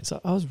find for Saints.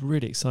 I was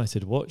really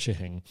excited watching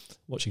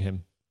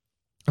him.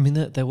 I mean,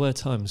 there were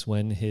times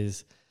when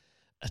his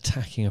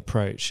attacking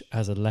approach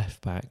as a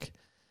left-back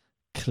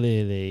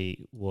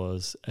clearly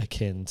was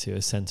akin to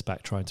a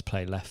centre-back trying to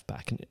play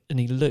left-back. And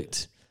he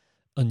looked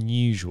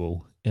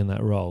unusual in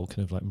that role,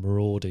 kind of like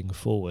marauding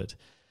forward.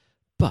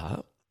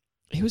 But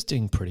he was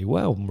doing pretty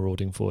well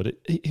marauding forward.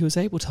 He was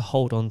able to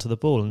hold on to the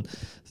ball, and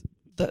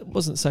that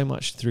wasn't so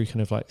much through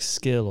kind of like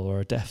skill or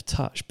a deft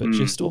touch, but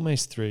just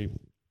almost through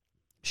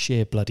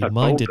sheer bloody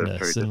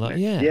mindedness.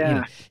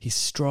 And he's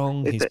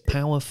strong, he's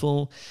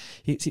powerful.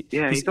 He's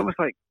almost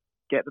like,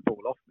 get the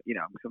ball off me.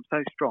 I'm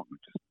so strong,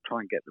 just try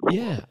and get the ball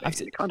off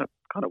me. It kind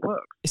of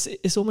works.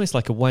 It's almost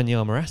like a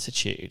Wanyama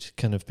attitude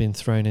kind of been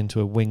thrown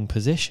into a wing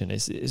position.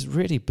 It's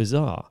really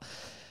bizarre.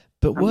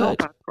 But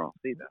worked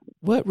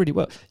really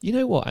well. You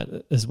know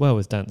what, as well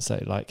as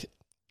Danso,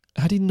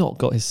 had he not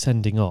got his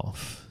sending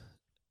off,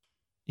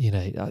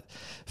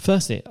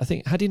 firstly, I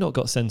think had he not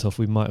got sent off,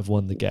 we might have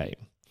won the game.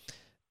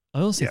 I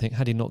also think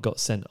had he not got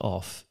sent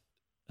off,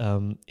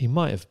 he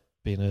might have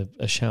been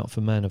a shout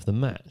for man of the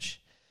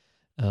match,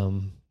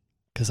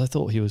 because I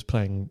thought he was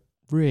playing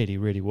really,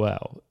 really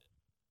well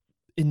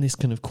in this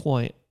kind of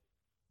quite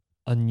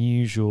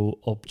unusual,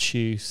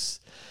 obtuse,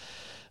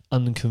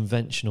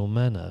 unconventional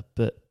manner.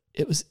 But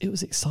it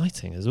was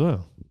exciting as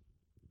well.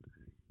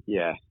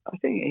 Yeah, I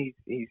think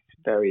he's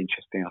very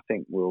interesting. I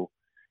think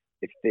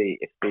if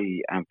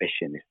the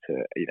ambition is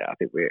to, I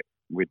think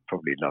we'd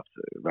probably love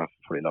to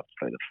play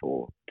the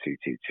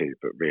 4-2-2-2,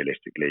 but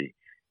realistically,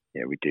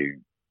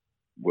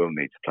 we'll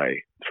need to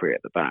play three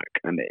at the back,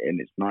 and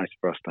it's nice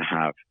for us to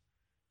have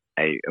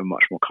a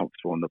much more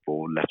comfortable on the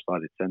ball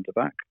left-sided centre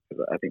back,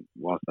 because I think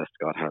whilst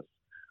Vestergaard has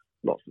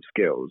lots of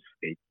skills,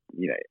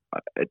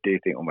 I do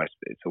think almost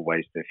it's a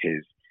waste of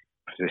his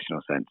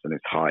positional sense and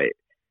his height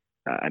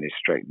and his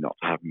strength not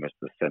to have him as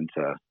the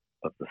centre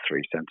of the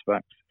three centre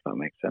backs, if that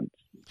makes sense.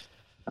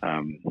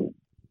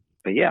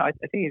 But yeah, I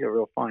think he's a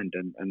real find,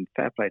 and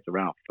fair play to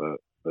Ralph for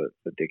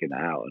digging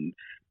it out and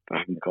for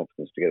having the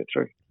confidence to get it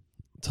through.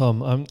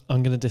 Tom, I'm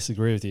going to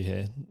disagree with you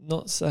here.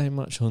 Not so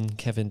much on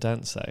Kevin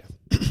Danso,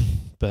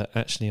 but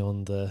actually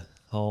on the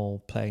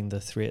whole playing the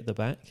three at the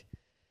back.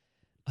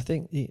 I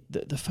think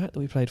the fact that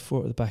we played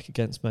four at the back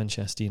against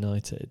Manchester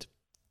United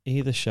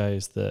either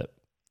shows that,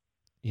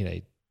 you know,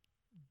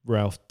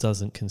 Ralph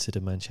doesn't consider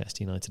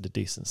Manchester United a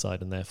decent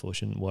side and therefore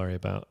shouldn't worry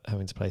about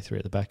having to play three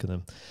at the back of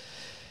them.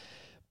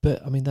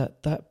 But I mean,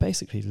 that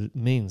basically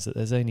means that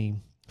there's only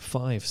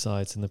 5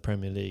 sides in the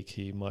Premier League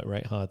who you might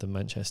rate higher than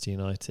Manchester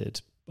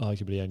United,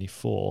 arguably only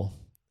 4.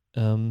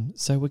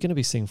 So we're going to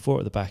be seeing 4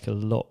 at the back a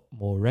lot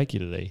more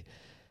regularly.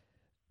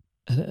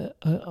 And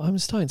I'm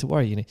starting to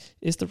worry, you know,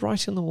 is the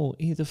writing on the wall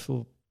either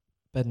for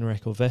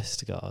Bednarek or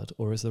Vestergaard,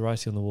 or is the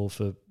writing on the wall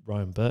for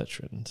Ryan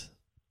Bertrand?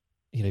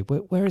 You know,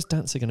 where is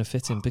Dancer going to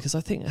fit in? Because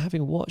I think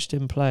having watched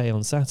him play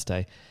on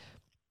Saturday,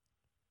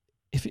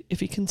 if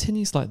he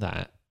continues like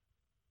that,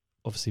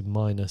 obviously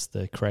minus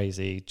the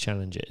crazy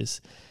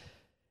challenges,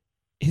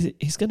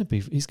 he's going to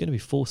be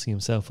forcing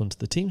himself onto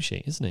the team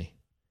sheet, isn't he?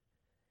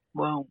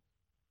 Well,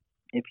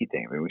 if you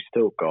think, I mean, we've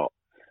still got,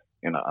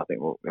 you know, I think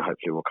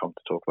hopefully we'll come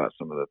to talk about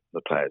some of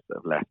the players that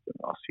have left in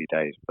the last few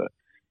days, but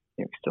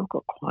you know, we've still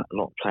got quite a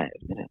lot of players.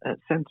 I mean, at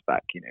centre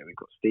back, you know, we've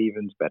got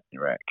Stevens,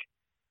 Bednarek,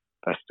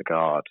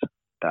 Vestergaard,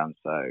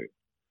 Danso,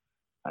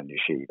 and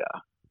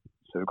Yoshida.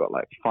 So we've got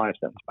like 5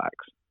 centre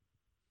backs,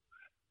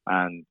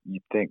 and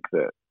you'd think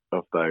that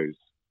of those,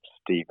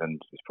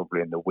 Stevens is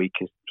probably in the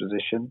weakest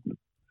position.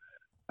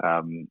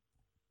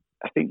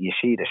 I think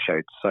Yoshida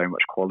showed so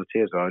much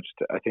quality as well.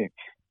 I think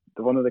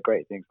one of the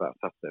great things about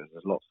Saturday is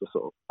there's lots of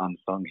sort of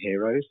unsung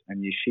heroes,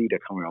 and Yoshida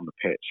coming on the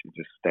pitch and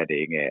just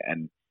steadying it,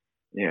 and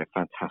you know,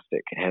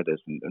 fantastic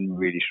headers and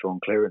really strong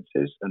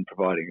clearances, and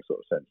providing a sort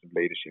of sense of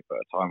leadership at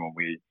a time when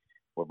we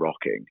were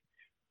rocking.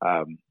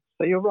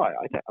 So you're right.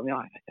 I don't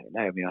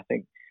know. I mean, I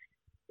think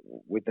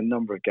with the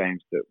number of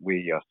games that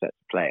we are set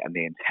to play and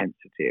the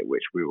intensity at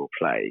which we will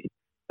play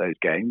those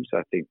games,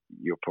 I think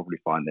you'll probably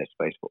find there's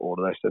space for all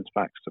of those centre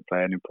backs to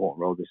play an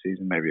important role this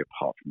season, maybe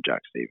apart from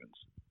Jack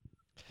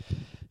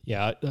Stevens.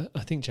 Yeah,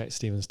 I think Jack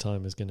Stevens'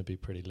 time is going to be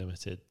pretty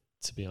limited,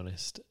 to be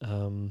honest.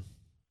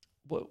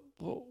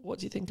 What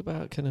do you think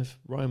about kind of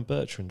Ryan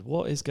Bertrand?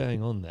 What is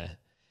going on there?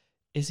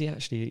 Is he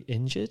actually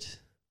injured?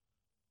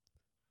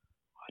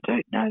 I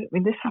don't know. I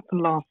mean, this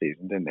happened last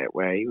season, didn't it?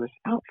 Where he was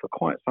out for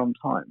quite some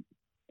time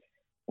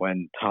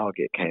when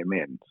Targett came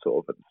in,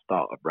 sort of at the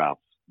start of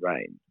Ralph's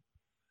reign.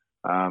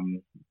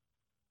 And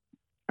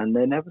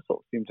they never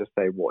sort of seem to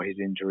say what his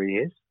injury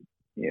is.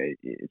 You know,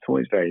 it's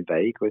always very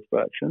vague with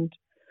Bertrand.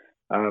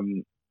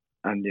 And,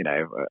 you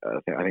know, I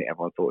think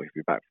everyone thought he'd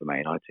be back for the Man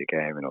United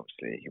game, and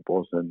obviously he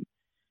wasn't.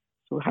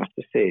 So we'll have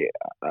to see.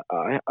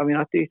 I mean,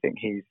 I do think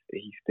he's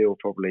still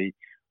probably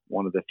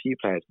one of the few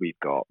players we've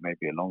got,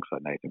 maybe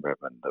alongside Nathan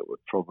Redmond, that would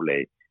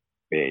probably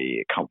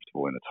be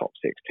comfortable in the top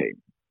 6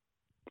 team.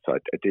 So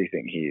I do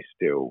think he is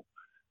still,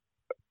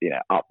 you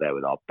know, up there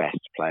with our best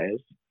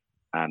players.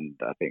 And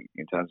I think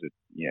in terms of,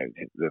 you know,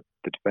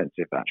 the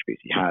defensive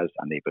attributes he has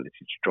and the ability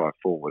to drive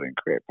forward and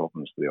create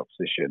problems for the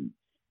opposition,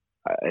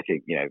 I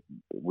think, you know,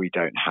 we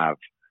don't have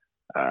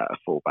a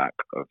fullback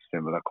of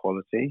similar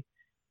quality.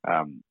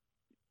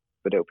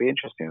 But it'll be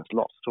interesting. There's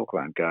lots to talk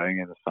about him going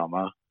in the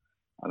summer,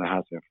 and there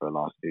has been for the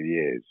last few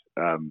years.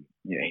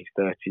 You know, he's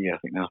 30, I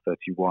think now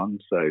 31,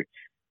 so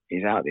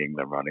he's out the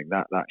England running.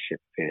 That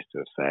ship appears to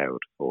have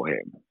sailed for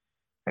him.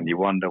 And you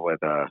wonder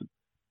whether,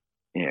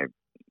 you know,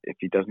 if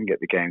he doesn't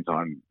get the game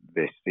time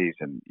this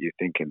season, you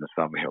think in the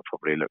summer he'll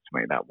probably look to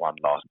make that one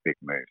last big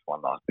move,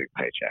 one last big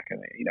paycheck.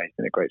 And, you know, he's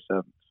been a great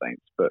servant for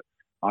Saints, but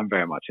I'm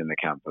very much in the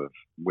camp of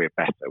we're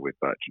better with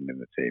Bertrand in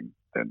the team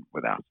than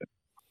without him.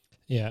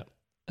 Yeah.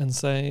 And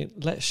so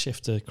let's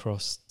shift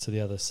across to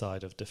the other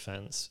side of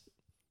defence.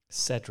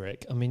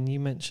 Cedric, I mean, you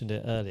mentioned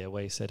it earlier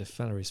where you said if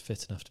Valerie's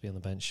fit enough to be on the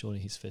bench, surely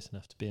he's fit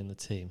enough to be in the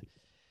team.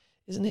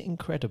 Isn't it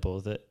incredible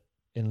that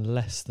in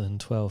less than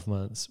 12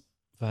 months,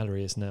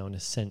 Valerie is now an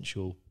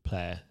essential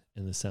player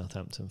in the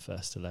Southampton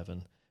first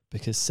 11,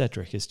 because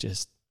Cedric is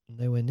just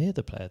nowhere near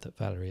the player that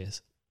Valerie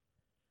is?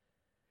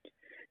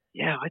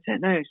 Yeah, I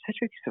don't know.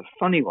 Cedric is a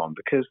funny one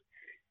because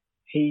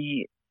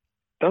he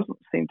doesn't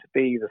seem to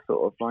be the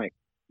sort of like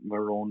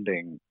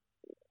marauding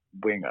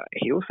winger.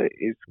 He also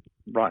is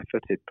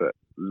right-footed but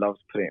loves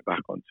putting it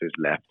back onto his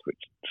left, which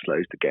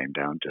slows the game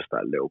down just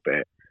that little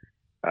bit.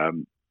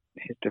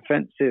 His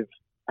defensive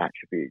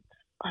attributes,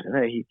 I don't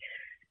know.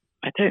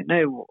 I don't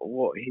know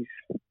what he's.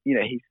 You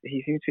know,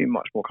 he seems to be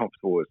much more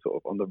comfortable with sort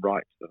of on the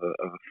right of a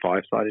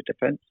five-sided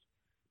defence,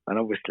 and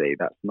obviously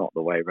that's not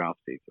the way Ralph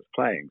sees us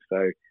playing.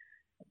 So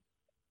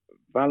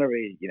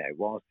Valerie, you know,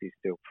 whilst he's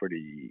still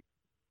pretty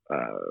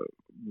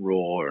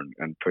raw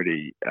and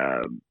pretty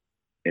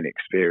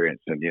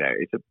inexperienced, and you know,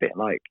 it's a bit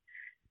like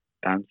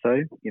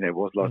Danso. You know,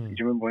 was last. Do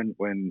you remember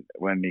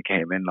when he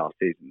came in last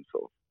season?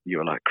 Sort of, you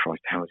were like,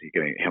 Christ, how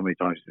many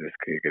times is this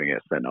kid going to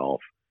get sent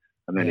off?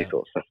 And then he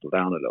sort of settled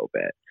down a little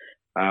bit.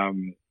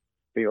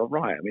 But you're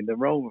right. I mean, the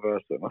role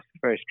reversal must be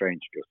very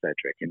strange if you're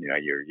Cedric and you're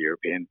a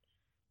European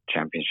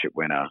Championship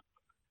winner,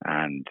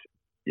 and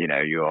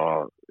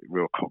you're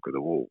real cock of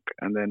the walk,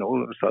 and then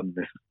all of a sudden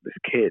this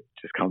kid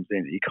just comes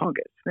in. You can't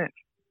get sniff,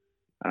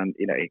 and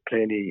he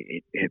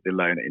clearly hit the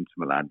loan at Inter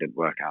Milan, didn't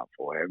work out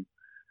for him,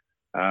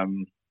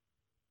 and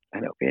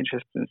it'll be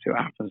interesting to see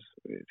what happens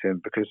to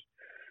him, because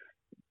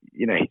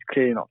he's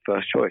clearly not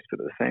first choice. But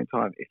at the same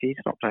time, if he's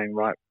not playing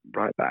right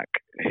back,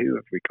 who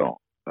have we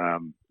got?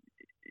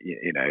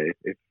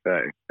 If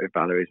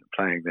Valery isn't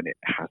playing, then it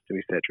has to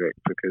be Cedric,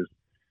 because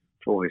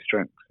for all his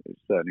strengths, it's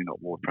certainly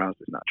not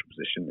Ward-Prowse's natural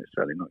position. It's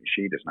certainly not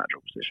Yoshida's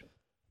natural position.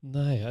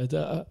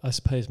 No, I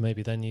suppose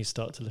maybe then you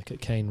start to look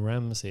at Kane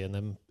Ramsey, and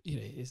then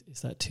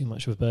is that too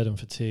much of a burden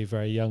for two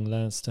very young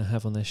lads to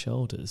have on their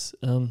shoulders?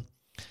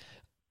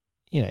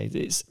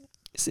 It's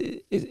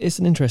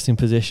an interesting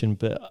position,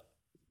 but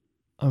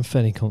I'm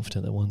fairly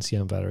confident that once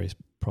Jan Valery is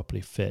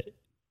properly fit,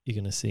 you're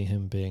going to see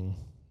him being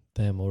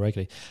there more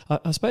regularly.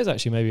 I suppose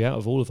actually maybe out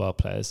of all of our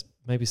players,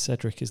 maybe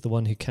Cedric is the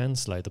one who can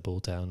slow the ball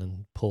down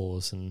and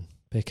pause and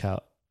pick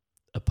out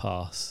a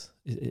pass.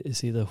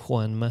 Is he the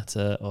Juan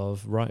Mata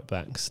of right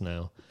backs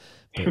now,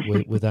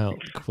 but without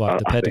quite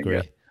the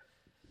pedigree?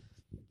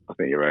 I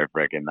think you're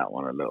over-egging that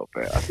one a little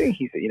bit. I think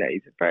he's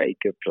a very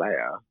good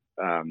player,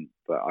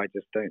 but I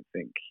just don't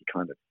think he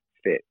kind of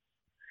fits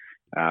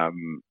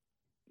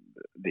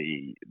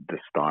the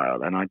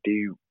style. And I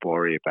do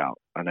worry about.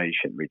 I know you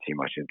shouldn't read too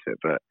much into it,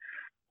 but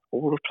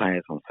all the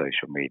players on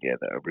social media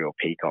that are real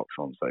peacocks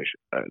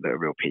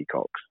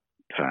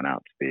turn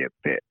out to be a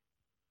bit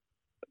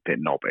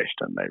knobbish,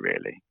 don't they?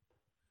 Really,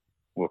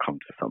 we'll come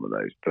to some of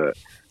those, but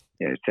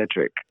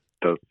Cedric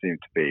does seem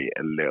to be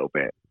a little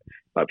bit,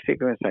 like,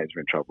 particularly when Saints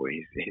are in trouble.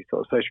 His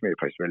sort of social media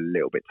posts are a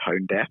little bit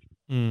tone deaf,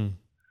 and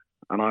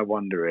I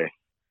wonder if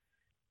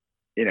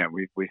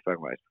we've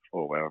spoken about this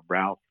before, where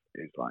Ralph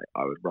is like,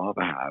 I would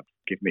rather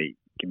give me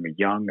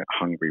young,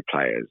 hungry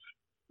players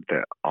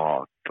that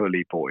are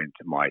fully bought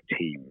into my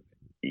team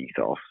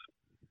ethos,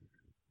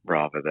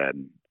 rather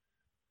than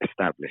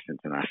established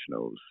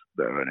internationals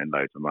that are earning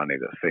loads of money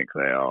that think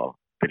they are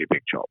pretty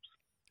big chops.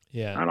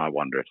 Yeah. And I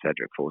wonder if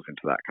Cedric falls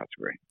into that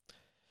category.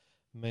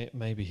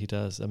 Maybe he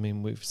does. I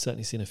mean, we've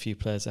certainly seen a few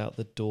players out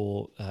the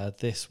door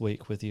this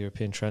week with the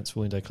European transfer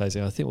window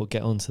closing. I think we'll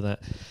get onto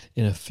that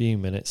in a few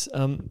minutes.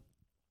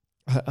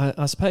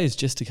 I suppose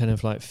just to kind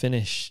of like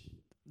finish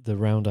the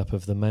roundup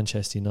of the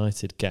Manchester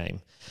United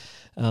game,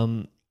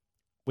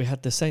 we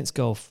had the Saints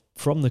goal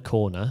from the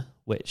corner,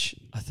 which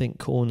I think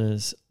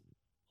corners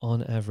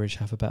on average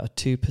have about a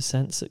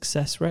 2%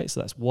 success rate. So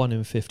that's 1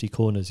 in 50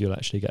 corners you'll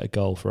actually get a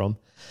goal from.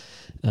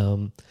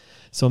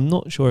 So I'm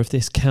not sure if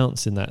this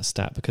counts in that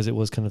stat, because it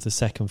was kind of the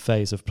second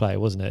phase of play,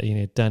 wasn't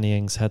it? Danny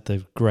Ings had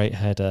the great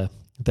header,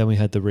 then we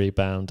had the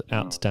rebound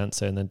out to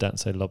Danso, and then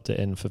Danso lobbed it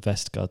in for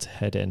Vestergaard to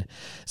head in.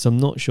 So I'm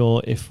not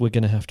sure if we're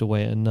going to have to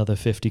wait another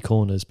 50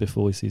 corners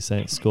before we see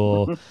Saints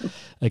score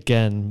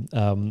again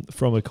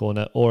from a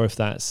corner, or if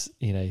that's,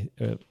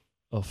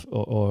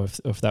 or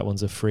if that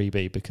one's a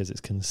freebie because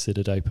it's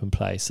considered open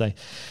play. So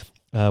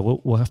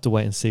we'll have to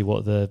wait and see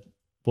what the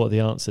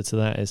answer to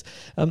that is.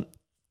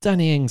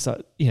 Danny Ings,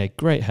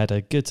 great header.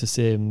 Good to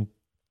see him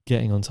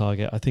getting on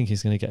target. I think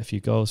he's going to get a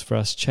few goals for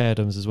us. Che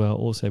Adams as well,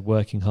 also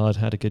working hard,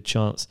 had a good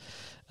chance,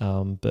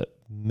 but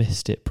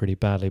missed it pretty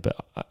badly. But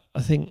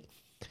I think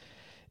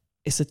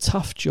it's a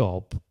tough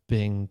job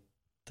being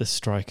the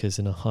strikers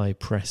in a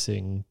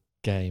high-pressing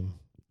game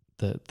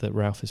that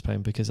Ralph is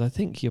playing, because I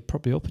think your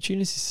probably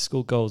opportunities to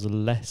score goals are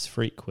less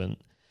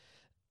frequent,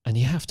 and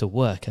you have to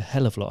work a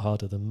hell of a lot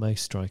harder than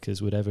most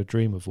strikers would ever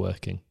dream of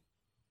working.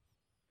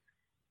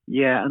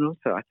 Yeah, and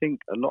also I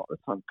think a lot of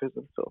the time, because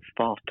of the sort of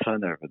fast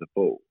turnover of the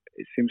ball,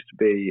 it seems to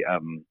be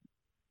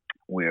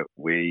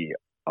we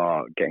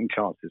are getting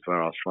chances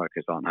where our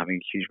strikers aren't having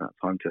a huge amount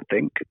of time to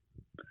think.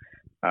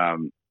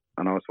 And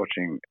I was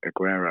watching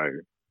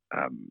Aguero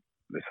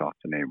this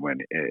afternoon when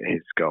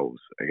his goals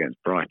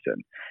against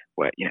Brighton,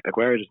 where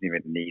Aguero doesn't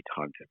even need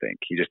time to think.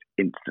 He just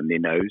instantly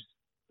knows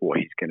what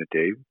he's going to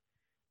do.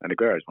 And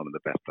Aguero is one of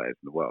the best players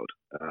in the world.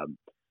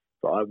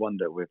 But I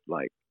wonder with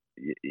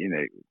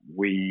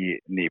we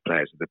need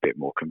players with a bit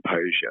more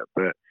composure.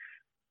 But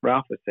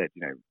Ralph has said,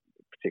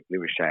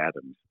 particularly with Che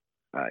Adams,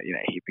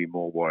 he'd be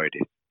more worried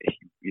if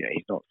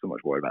he's not so much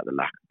worried about the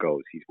lack of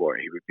goals. He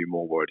would be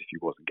more worried if he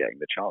wasn't getting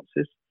the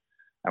chances.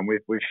 And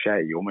with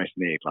Che, you almost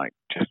need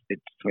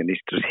something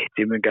needs to just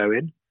hit him and go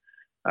in.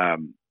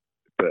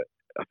 But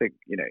I think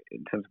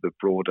in terms of the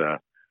broader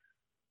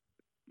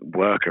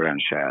work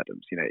around Che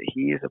Adams,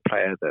 he is a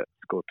player that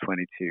scored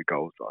 22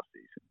 goals last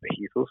season, but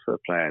he's also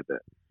a player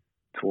that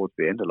towards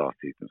the end of last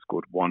season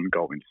scored 1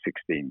 goal in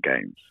 16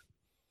 games.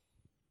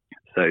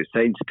 So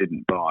Saints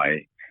didn't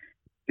buy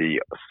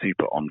the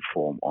super on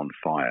form, on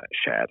fire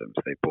Che Adams.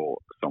 They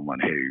bought someone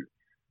who,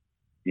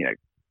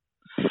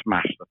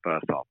 smashed the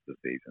first half of the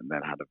season,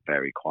 then had a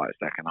very quiet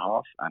second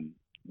half, and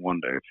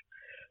wonder if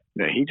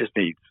he just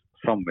needs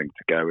something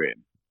to go in,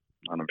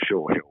 and I'm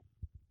sure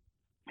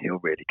he'll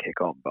really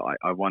kick on. But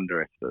I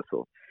wonder if the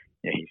sort of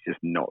he's just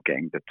not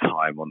getting the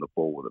time on the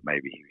ball that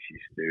maybe he was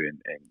used to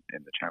in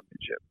the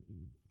Championship.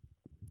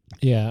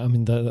 Yeah, I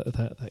mean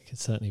that could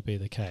certainly be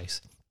the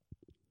case.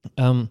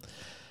 The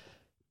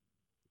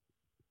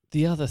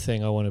other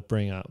thing I want to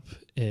bring up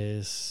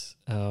is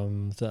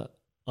the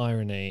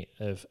irony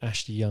of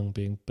Ashley Young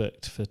being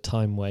booked for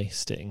time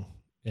wasting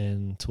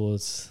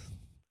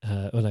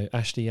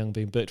Ashley Young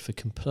being booked for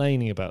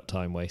complaining about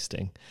time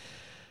wasting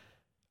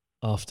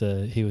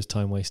after he was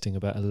time wasting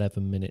about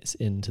 11 minutes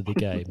into the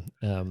game.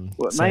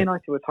 Man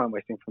United were time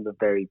wasting from the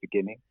very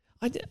beginning.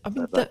 I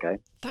mean,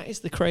 that is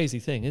the crazy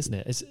thing, isn't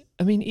it?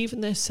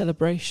 Even their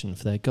celebration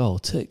for their goal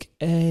took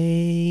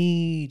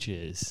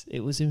ages.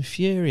 It was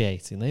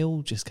infuriating. They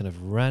all just kind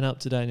of ran up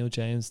to Daniel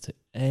James, took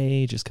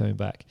ages coming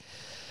back.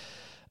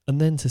 And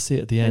then to see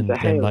at the end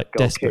them like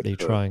desperately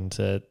trying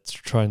to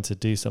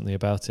do something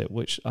about it,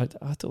 which I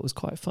thought was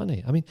quite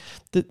funny. I mean,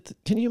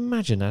 can you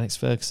imagine Alex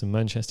Ferguson,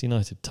 Manchester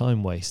United,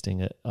 time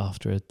wasting it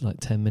after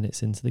 10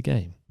 minutes into the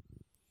game?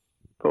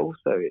 But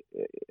also,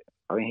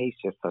 he's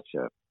just such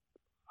a.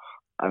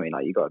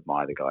 You got to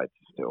admire the guy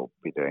to still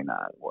be doing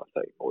that at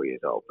 34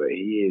 years old. But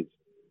he is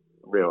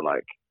real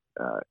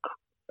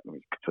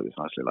put this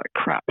nicely, like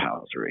crap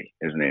housery,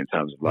 isn't he? In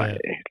terms of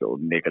his little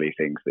niggly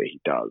things that he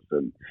does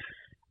and.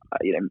 I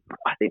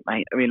think,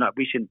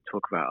 we shouldn't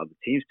talk about other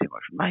teams too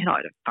much. Man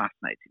United are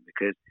fascinating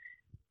because,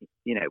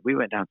 we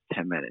went down to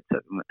 10 minutes,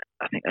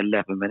 I think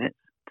 11 minutes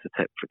to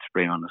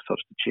bring on a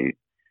substitute,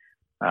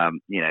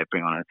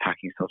 bring on an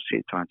attacking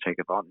substitute, try and take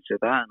advantage of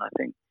that. And I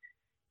think,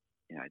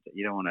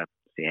 you don't want to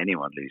see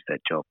anyone lose their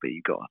job, but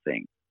you've got to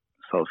think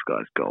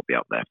Solskjaer's got to be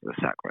up there for the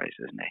sack race,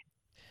 isn't he?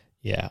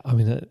 Yeah, I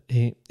mean,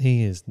 he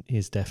is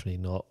definitely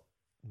not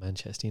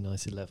Manchester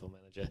United level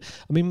manager.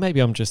 I mean,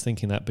 maybe I'm just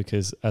thinking that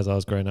because as I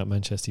was growing up,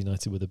 Manchester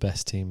United were the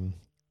best team,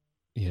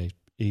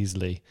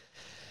 easily,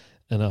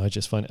 and I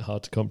just find it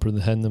hard to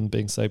comprehend them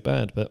being so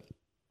bad. But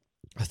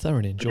I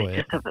thoroughly enjoy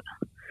it.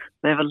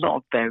 They have a lot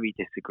of very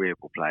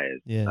disagreeable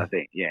players. Yeah. I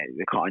think, they're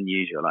quite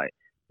unusual. Like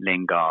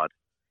Lingard,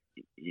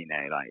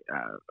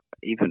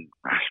 even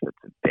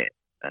Rashford's a bit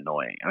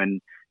annoying. I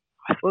mean,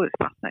 I thought it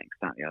was fascinating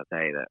stat the other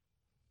day that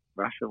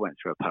Rashford went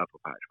through a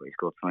purple patch where he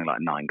scored something like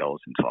 9 goals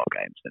in 12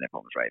 games, and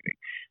everyone was raving.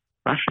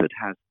 Rashford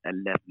has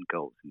 11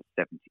 goals in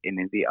 70. In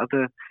his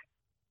other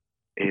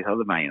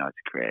Man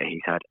United career,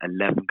 he's had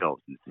 11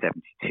 goals in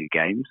 72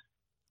 games,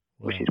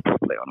 which is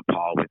probably on a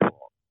par with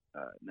what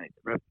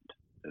Nathan Redmond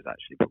has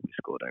actually probably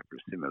scored over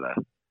a similar,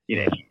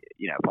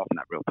 apart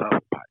from that real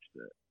purple patch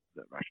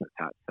that Rashford's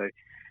had. So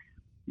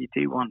you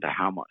do wonder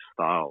how much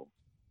style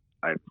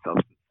over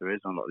substance there is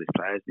on a lot of these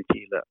players. If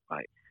you look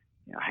I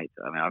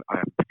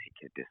have a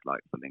particular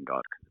dislike for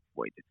Lingard because of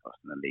what he did to us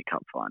in the League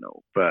Cup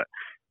final, but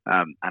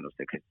and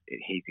also because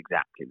he's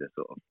exactly the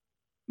sort of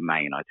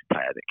Man United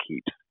player that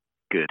keeps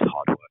good,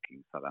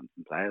 hard-working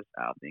Southampton players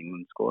out of the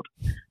England squad.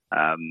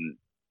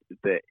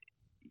 But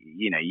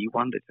you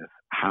wonder just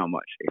how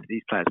much, if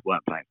these players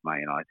weren't playing for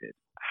Man United,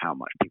 how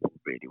much people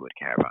really would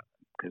care about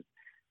them. Because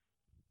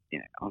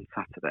on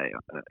Saturday,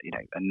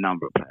 a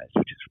number of players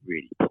were just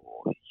really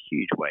poor.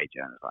 Huge wage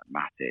earners like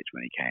Matic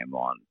when he came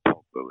on.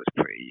 Pogba was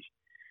pretty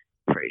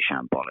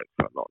shambolic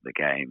for a lot of the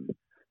game.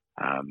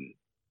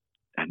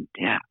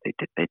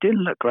 They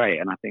didn't look great.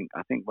 And I think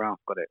Ralph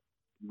got it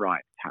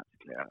right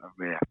tactically. I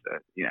really have to,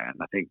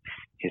 and I think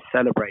his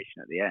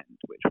celebration at the end,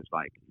 which was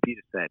like, if you'd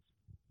have said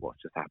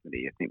what's just happened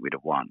here, I think we'd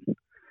have won.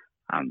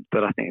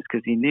 But I think it's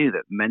because he knew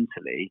that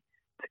mentally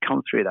to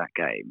come through that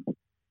game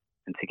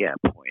and to get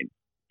a point,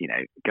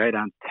 go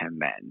down to 10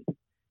 men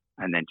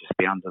and then just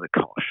be under the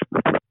cosh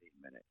for 15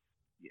 minutes,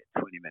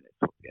 20 minutes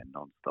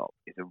non-stop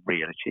is a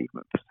real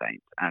achievement for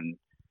Saints. And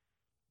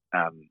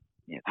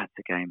that's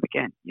a game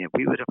again.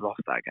 We would have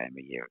lost that game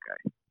a year ago,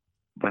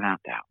 without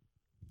doubt.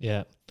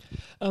 Yeah.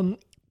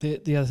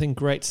 The other thing,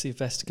 great to see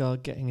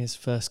Vestergaard getting his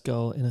first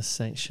goal in a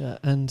Saints shirt.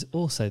 And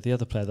also the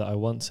other player that I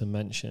want to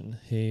mention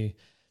who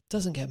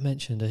doesn't get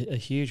mentioned a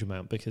huge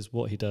amount because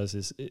what he does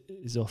is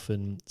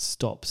often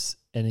stops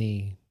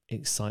any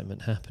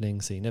excitement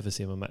happening, so you never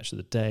see him on Match of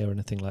the Day or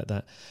anything like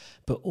that.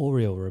 But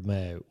Oriol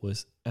Romeo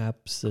was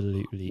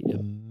absolutely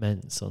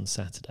immense on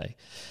Saturday.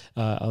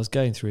 I was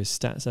going through his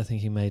stats. I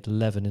think he made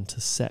 11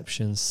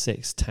 interceptions,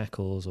 6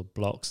 tackles or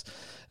blocks.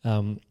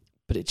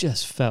 But it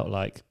just felt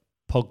like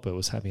Pogba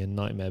was having a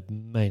nightmare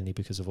mainly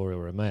because of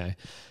Oriol Romeo.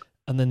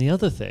 And then the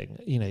other thing,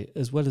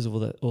 as well as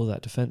all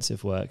that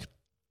defensive work,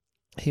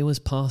 he was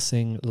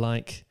passing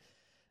like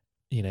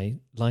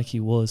he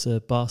was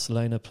a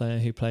Barcelona player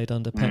who played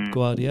under Pep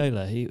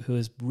Guardiola, who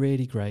was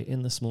really great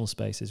in the small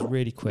spaces,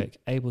 really quick,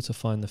 able to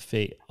find the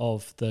feet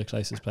of the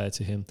closest player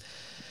to him.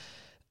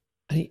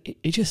 And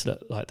he just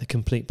looked like the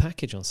complete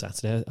package on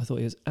Saturday. I thought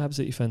he was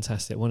absolutely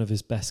fantastic. One of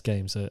his best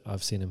games that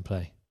I've seen him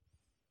play.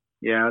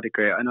 Yeah, I'd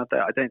agree. And I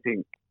don't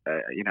think,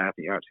 I think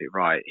you're absolutely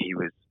right. He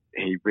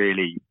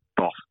really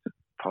bossed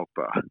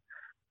Pogba.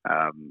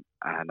 And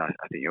I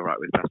think you're right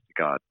with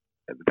Vestergaard.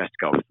 The best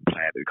goal was the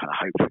player that we kind of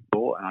hoped we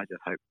bought, and I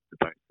just hope the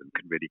both of them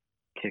can really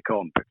kick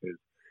on because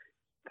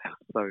they're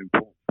so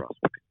important for us.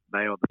 Because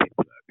they are the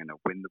people that are going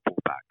to win the ball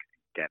back and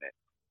get it,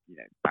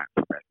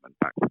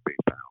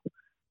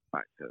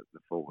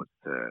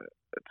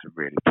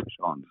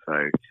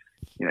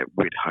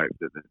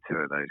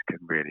 either of those can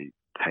really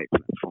take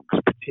them from,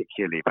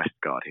 particularly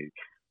Vestergaard, who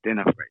didn't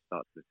have a great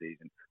start to the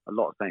season. A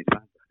lot of Saints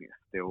fans, I think, are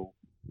still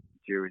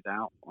jury's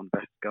out on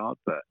Vestergaard,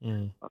 but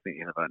I think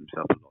he'll have earned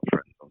himself a lot of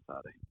friends on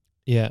Saturday.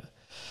 Yeah.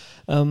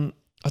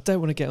 I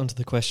don't want to get onto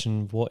the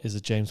question, what is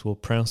a James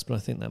Ward-Prowse, but I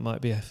think that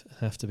might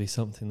have to be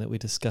something that we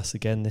discuss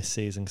again this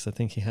season, because I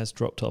think he has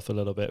dropped off a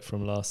little bit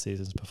from last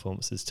season's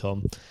performances,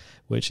 Tom,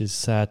 which is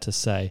sad to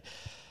say.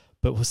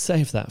 But we'll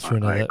save that for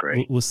another.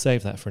 We'll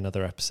save that for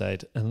another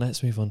episode, and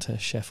let's move on to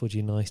Sheffield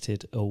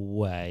United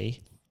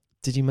away.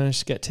 Did you manage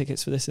to get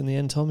tickets for this in the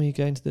end, Tom? Are you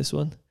going to this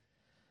one?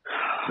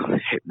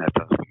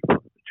 Hypnobirthing,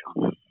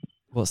 John.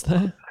 What's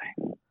that?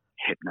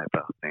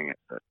 Hypnobirthing.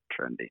 It's a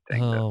trendy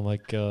thing. Oh my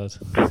god!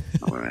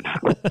 Women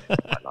have in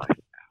my life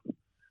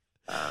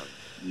now.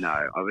 No,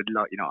 I would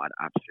like. I'd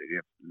absolutely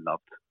have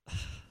loved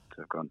to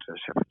have gone to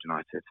Sheffield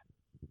United.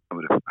 I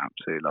would have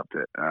absolutely loved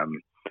it.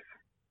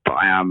 But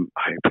I am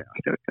hoping.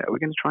 Are we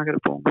going to try and get a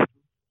ball?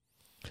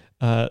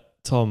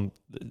 Tom,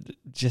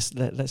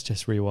 let's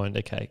just rewind,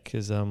 okay?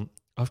 Because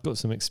I've got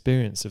some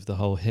experience of the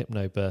whole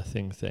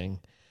hypnobirthing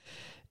thing.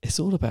 It's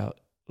all about,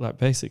 like,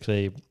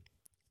 basically,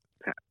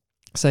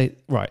 say,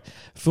 right,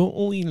 for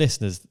all you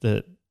listeners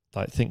that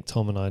like think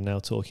Tom and I are now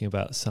talking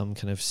about some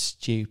kind of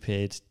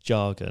stupid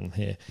jargon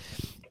here,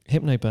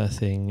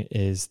 hypnobirthing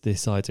is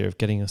this idea of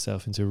getting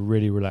yourself into a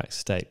really relaxed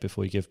state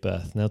before you give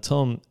birth. Now,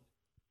 Tom,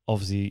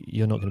 obviously,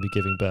 you're not going to be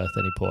giving birth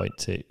any point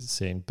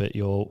soon, but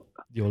your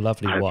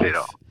lovely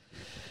wife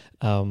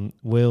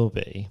will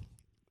be,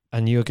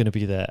 and you're going to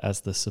be there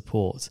as the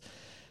support.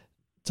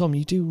 Tom,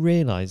 you do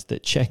realise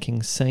that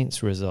checking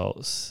Saints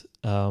results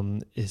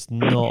is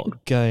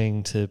not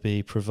going to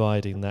be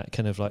providing that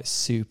kind of like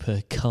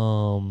super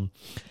calm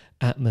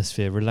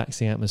atmosphere,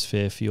 relaxing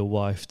atmosphere for your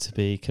wife to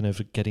be kind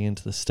of getting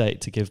into the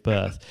state to give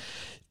birth.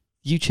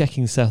 You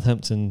checking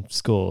Southampton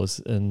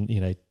scores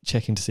and,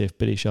 checking to see if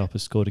Billy Sharp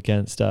has scored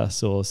against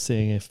us, or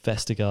seeing if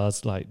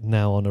Vestergaard's like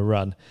now on a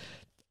run,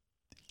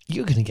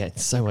 you're going to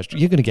get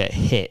you're going to get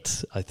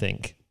hit, I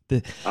think.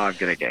 I'm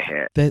going to get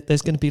hit.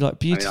 There's going to be like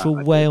beautiful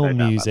whale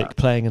music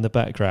playing in the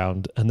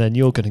background, and then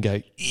you're going to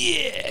go,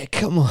 yeah,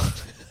 come on.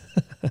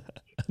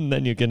 And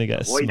then you're going to get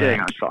What smacked. are you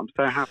doing? I'm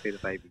so happy the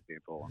baby's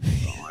being born.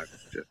 So I've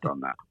just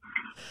done that.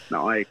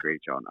 No, I agree,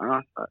 John. And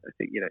I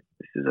think,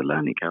 this is a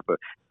learning curve. But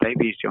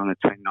baby's due on the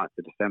 29th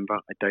of December.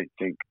 I don't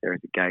think there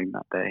is a game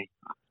that day.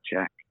 I have to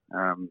check.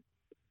 I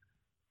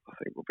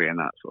think we'll be in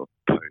that sort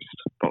of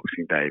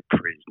post-Boxing Day,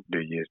 pre-New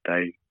Year's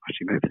Day.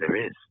 Actually, maybe there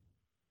is.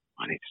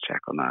 I need to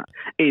check on that.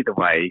 Either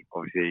way,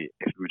 obviously,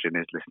 if Imogen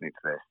is listening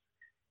to this,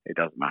 it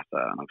doesn't matter,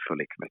 and I'm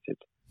fully committed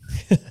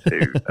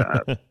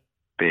to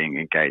being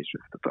engaged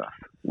with the birth.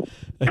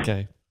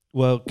 Okay.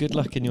 Well, good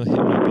luck in your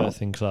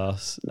hypnobirthing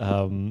class.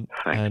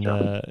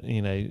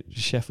 Thanks,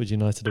 Sheffield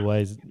United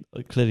away is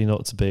clearly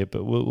not to be,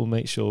 but we'll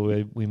make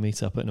sure we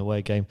meet up at an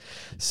away game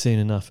soon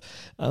enough.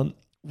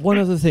 One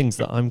of the things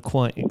that I'm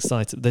quite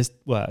excited,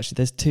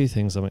 there's two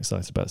things I'm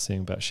excited about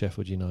seeing about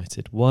Sheffield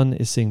United. One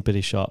is seeing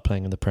Billy Sharp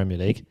playing in the Premier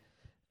League.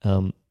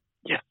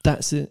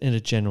 That's in a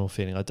general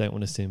feeling. I don't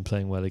want to see him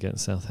playing well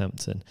against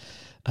Southampton.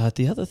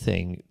 The other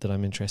thing that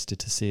I'm interested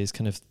to see is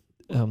kind of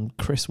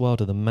Chris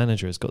Wilder, the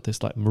manager, has got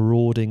this like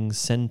marauding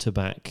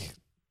centre-back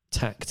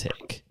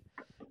tactic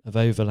of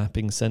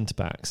overlapping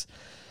centre-backs,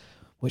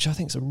 which I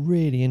think is a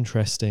really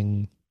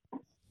interesting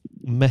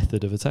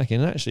method of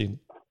attacking. And actually,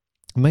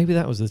 maybe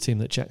that was the team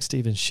that Jack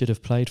Stevens should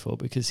have played for,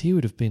 because he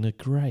would have been a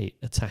great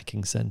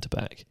attacking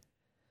centre-back.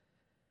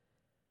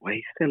 Well,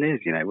 he still is,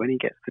 when he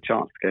gets the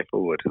chance to go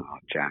forward. Oh,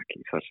 Jack,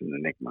 he's such an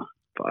enigma.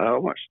 But I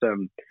watched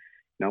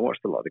I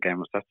watched a lot of the game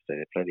on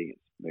Saturday.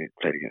 They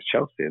played against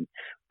Chelsea, and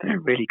they're a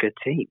really good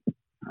team.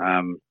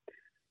 And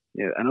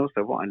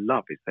also what I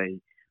love is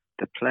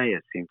the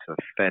players seem to have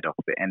fed off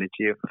the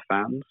energy of the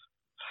fans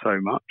so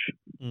much.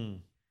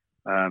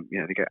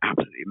 They go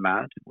absolutely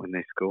mad when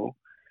they score.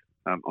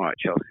 All right,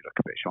 Chelsea look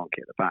a bit shonky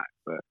at the back,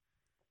 but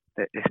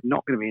it's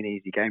not going to be an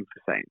easy game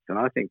for Saints. And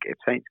I think if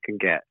Saints can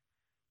get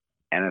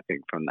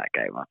anything from that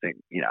game, I think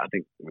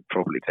we'd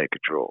probably take a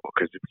draw,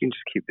 because if we can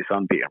just keep this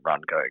unbeaten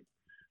run going,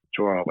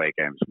 draw our away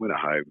games, win at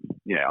home.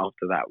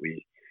 After that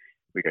we've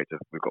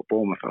got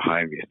Bournemouth at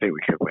home. I think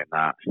we could win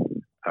that.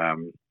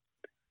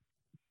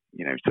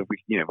 So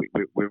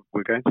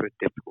we're going through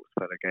a difficult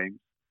spell of games.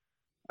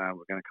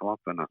 We're going to come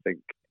up, and I think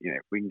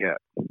if we can get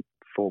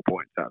 4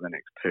 points out of the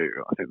next two,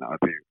 I think that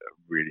would be a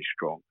really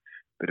strong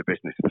bit of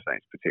business for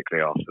Saints,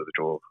 particularly after the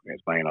draw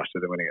against Man United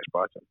and the win against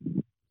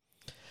Brighton.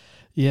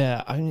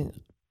 Yeah, I mean,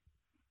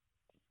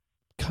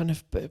 kind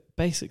of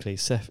basically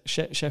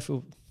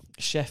Sheffield,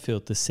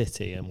 the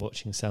city, and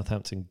watching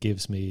Southampton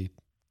gives me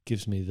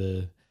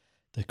the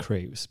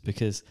creeps,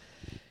 because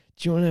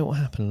do you want to know what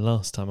happened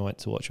last time I went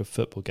to watch a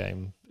football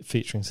game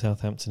featuring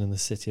Southampton in the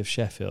city of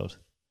Sheffield?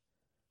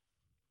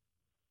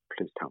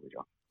 Please tell me,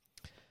 John.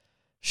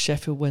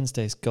 Sheffield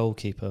Wednesday's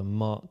goalkeeper,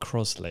 Mark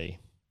Crosley,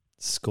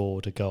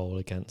 scored a goal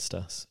against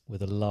us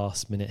with a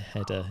last-minute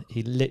header.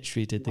 He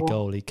literally did the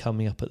goalie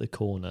coming up at the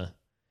corner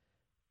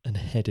and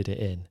headed it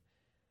in.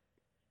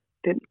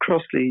 Didn't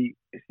Crossley?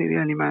 Is he the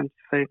only man to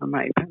save a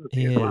Matty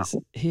penalty as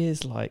well? He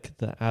is like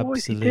the absolute. What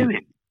is he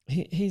doing?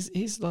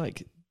 He's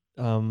like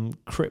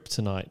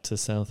kryptonite to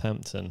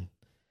Southampton.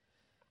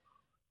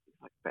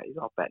 He's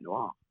our Bet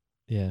Noir.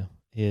 Yeah,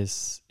 he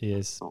is.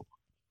 Not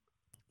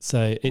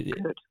So good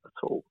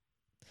at all.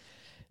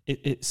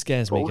 It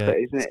scares But me. also,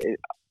 isn't it?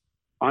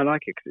 I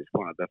like it because it's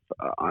one of the.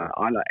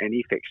 I like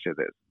any fixture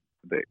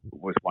that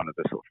was one of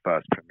the sort of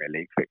first Premier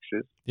League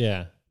fixtures.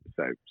 Yeah.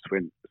 So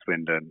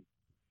Swindon,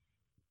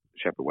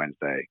 Sheffield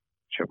Wednesday,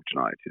 Sheffield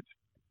United,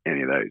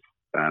 any of those,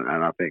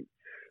 and I think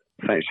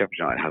Saints Sheffield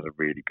United has a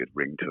really good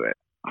ring to it.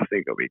 I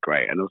think it'll be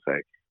great, and also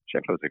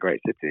Sheffield's a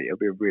great city. It'll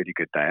be a really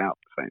good day out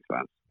for Saints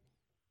fans.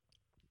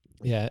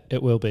 Yeah,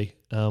 it will be.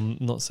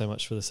 Not so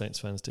much for the Saints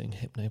fans doing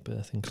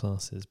hypnobirthing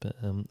classes, but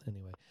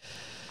anyway,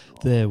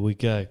 there we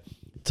go.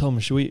 Tom,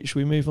 should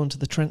we move on to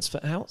the transfer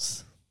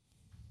outs?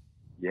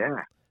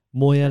 Yeah.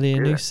 Moy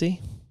Elyounoussi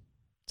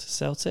to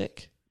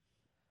Celtic.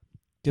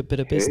 Good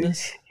bit of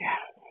business. Yeah.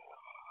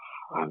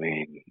 I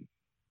mean,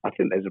 I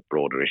think there's a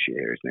broader issue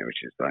here, isn't it?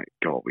 Which is like,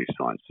 God, we've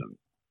signed some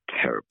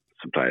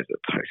players that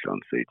are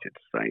totally unsuited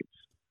to Saints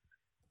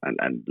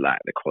and lack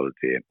the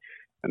quality.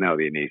 And now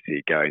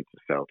Elyounoussi going to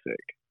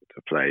Celtic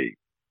to play,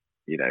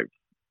 3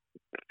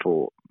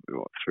 or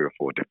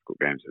 4 difficult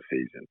games a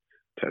season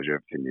tells you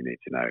everything you need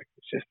to know.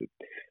 It's just,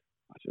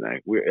 I don't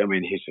know.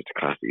 He's just a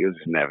classic. You'll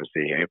just never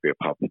see him. He'll be a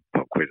pub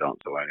quiz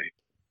answer, won't he?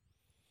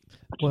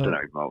 I just don't know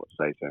what to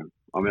say to him.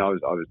 I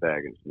was there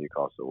against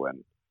Newcastle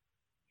when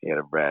he had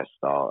a rare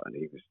start, and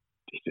he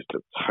just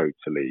looked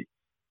totally,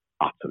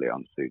 utterly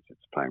unsuited to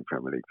playing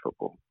Premier League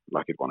football,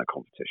 like he'd won a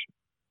competition.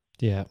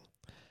 Yeah.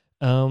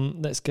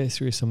 Let's go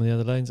through some of the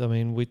other loans. I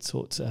mean,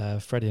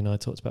 Freddie and I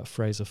talked about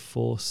Fraser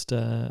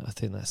Forster. I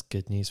think that's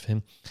good news for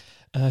him.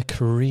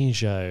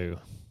 Carrillo.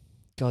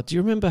 God, do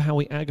you remember how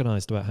we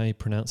agonised about how he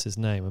pronounced his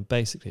name? And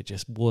basically it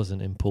just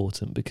wasn't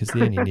important because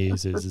the only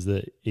news is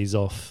that he's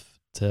off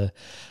to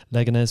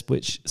Leganés,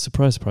 which,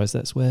 surprise, surprise,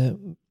 that's where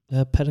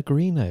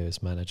Pellegrino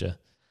is manager.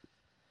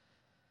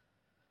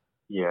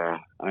 Yeah,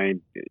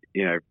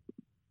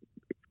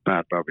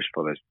 bad rubbish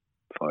follows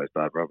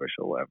bad rubbish,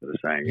 or whatever the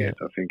saying is.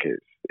 I think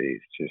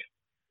it's just,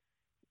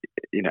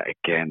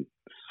 again,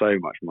 so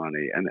much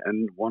money.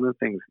 And one of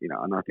the things,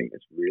 and I think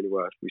it's really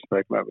worth, we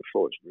spoke about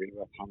before, it's really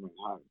worth hammering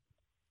home,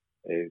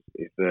 is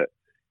that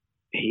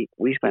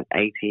we spent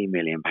 £18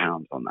 million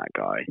on that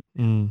guy.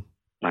 Mm.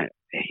 Like,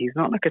 he's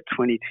not like a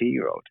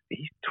 22-year-old.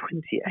 He's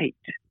 28.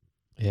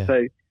 Yeah.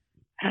 So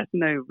has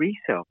no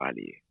resale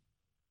value,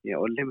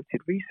 or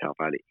limited resale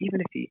value,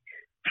 even if he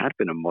had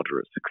been a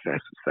moderate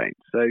success with Saints.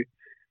 So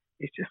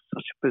it's just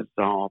such a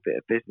bizarre bit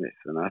of business.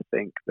 And I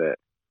think that,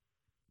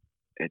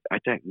 I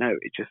don't know,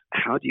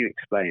 how do you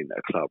explain that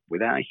a club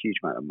without a huge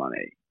amount of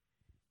money,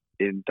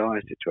 in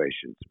dire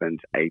situations,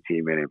 spends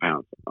 £18 million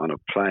on a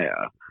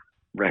player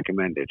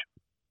recommended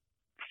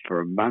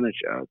for a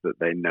manager that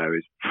they know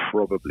is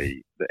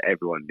probably, that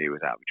everyone knew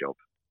was out of a job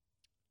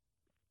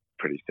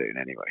pretty soon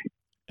anyway.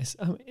 It's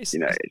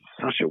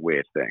such a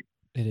weird thing.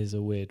 It is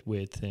a weird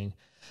thing.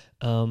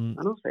 And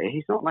also,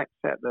 he's not like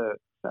set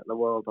the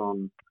world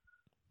on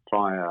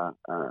fire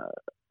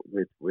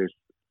with is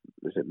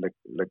it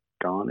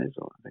Leganés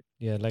or I think?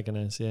 Yeah,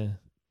 Leganés, yeah.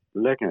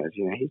 Leganés,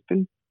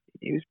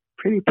 he was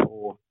pretty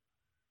poor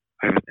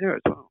over there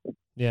as well.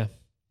 Yeah.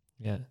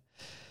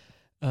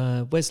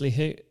 Wesley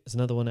Hoot is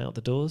another one out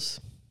the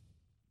doors.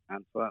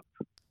 Antwerp.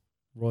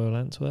 Royal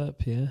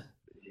Antwerp, yeah.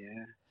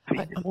 Yeah.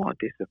 What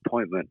a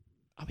disappointment.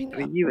 I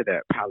mean, you were there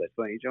at Palace,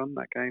 weren't you, John,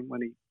 that game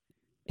when it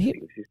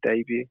was his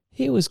debut?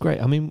 He was great.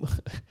 I mean,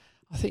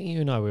 I think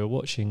you and I were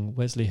watching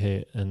Wesley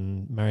Hoot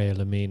and Mario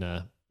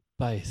Lemina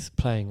both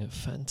playing a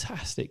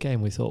fantastic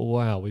game. We thought,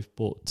 wow, we've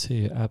bought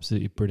 2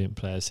 absolutely brilliant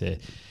players here.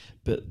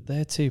 But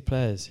they're 2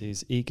 players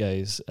whose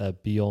egos are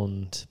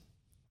beyond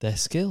their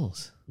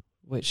skills,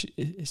 which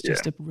is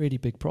just a really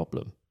big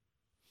problem.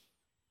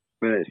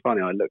 Well, it's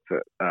funny, I looked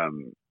at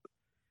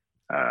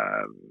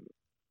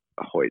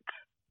Hoyt's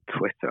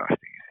Twitter, I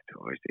think,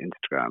 or his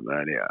Instagram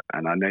earlier,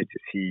 and I noticed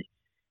he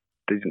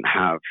didn't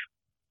have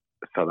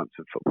a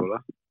Southampton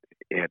footballer.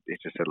 It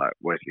just said, like,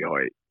 Wesley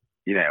Hoyt.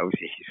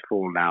 Obviously he's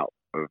fallen out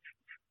of,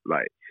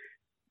 like,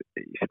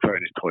 he's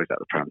throwing his toys out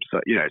the pram. So,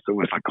 it's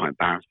almost like quite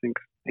embarrassing.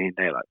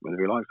 They, like,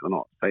 whether he likes it or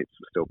not, States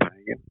were still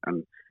paying him.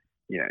 And,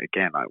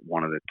 again, like,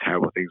 one of the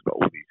terrible things about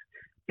all these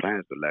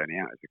players that are loaning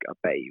out is, I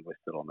bet you we're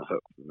still on the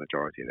hook for the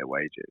majority of their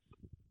wages.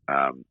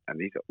 And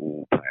these are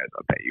all players,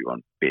 I bet you,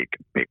 on big,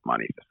 big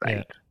money for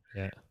Saints.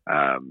 Yeah.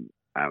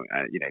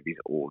 These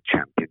are all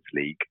Champions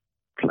League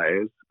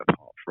players,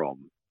 apart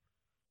from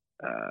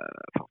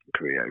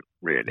Carrillo,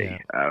 really. Yeah.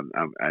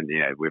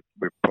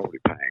 We're probably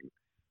paying,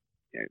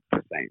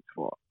 for Saints,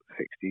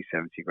 60,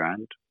 70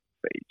 grand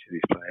for each of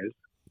these players,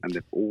 and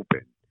they've all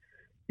been.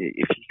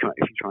 If you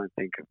try and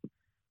think of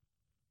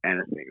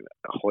anything,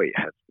 Hoyt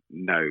had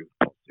no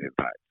positive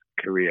impact.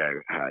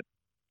 Carrillo had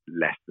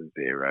less than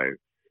 0.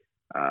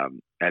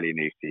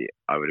 Elyounoussi,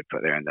 I would have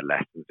put there in the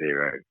less than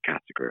 0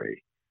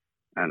 category,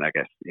 and I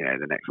guess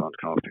the next one to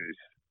come up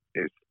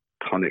is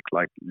tonic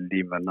like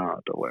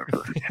limonade or whatever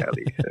the hell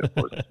he said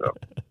was. So.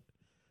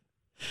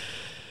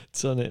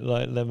 Tonic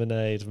like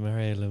lemonade,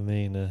 Mario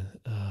Lemina.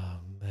 Oh,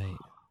 mate.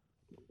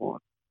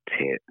 What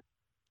tit.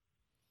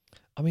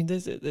 I mean,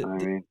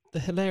 the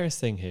hilarious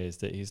thing here is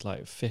that he's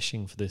like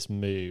fishing for this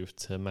move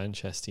to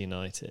Manchester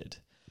United,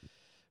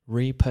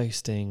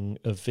 reposting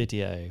a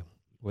video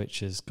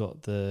which has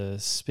got the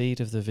speed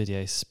of the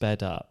video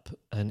sped up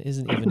and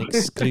isn't even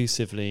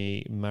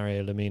exclusively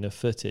Mario Lemina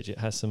footage. It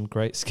has some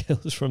great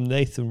skills from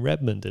Nathan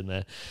Redmond in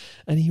there,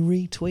 and he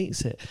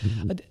retweets it.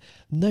 And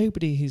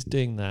nobody who's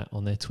doing that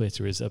on their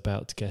Twitter is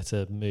about to get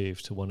a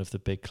move to one of the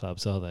big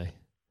clubs, are they?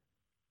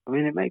 I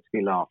mean, it makes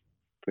me laugh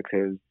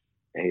because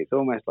it's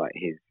almost like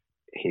his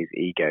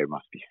ego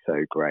must be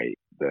so great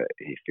that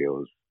he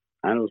feels,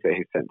 and also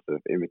his sense of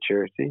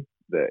immaturity,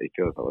 that he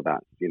feels, oh,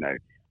 that's,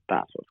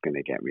 that's what's going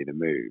to get me the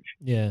move.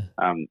 Yeah.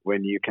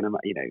 When you can,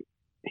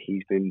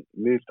 he's been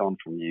moved on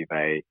from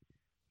Juve.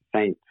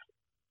 Saints,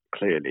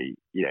 clearly,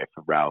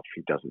 for Ralph,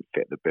 he doesn't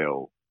fit the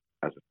bill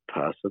as a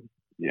person.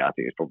 I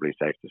think it's probably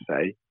safe to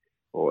say,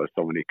 or as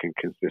someone who can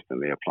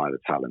consistently apply the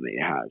talent that he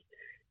has.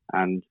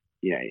 And,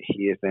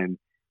 he is then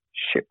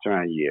shipped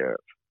around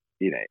Europe.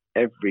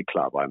 Every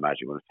club, I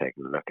imagine, will have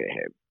taken a look at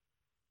him.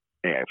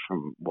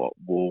 From what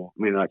Wolves,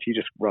 you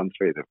just run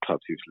through the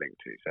clubs he's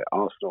linked to. So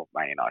Arsenal,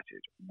 Man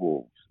United,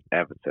 Wolves,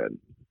 Everton,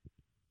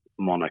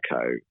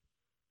 Monaco,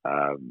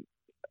 I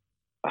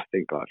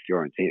think like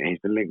Fiorentina. He's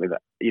been linked with,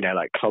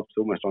 clubs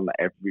almost on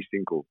every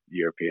single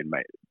European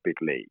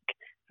big league,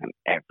 and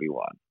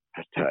everyone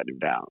has turned him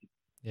down.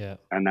 Yeah.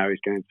 And now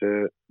he's going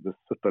to the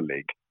Super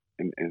League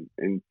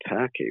in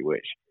Turkey,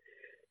 which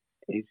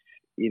is,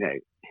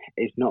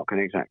 it's not going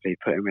to exactly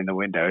put him in the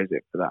window, is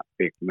it, for that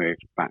big move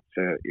back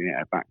to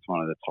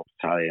one of the top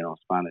Italian or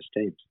Spanish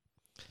teams?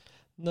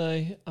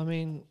 No, I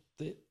mean,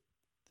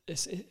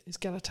 is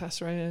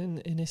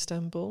Galatasaray in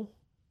Istanbul?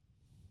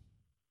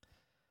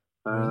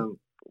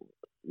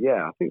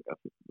 Yeah, I think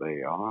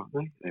they are, aren't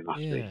they? They must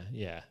be.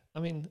 Yeah. I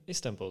mean,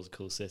 Istanbul's a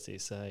cool city,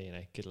 so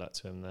good luck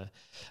to him there.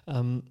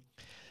 I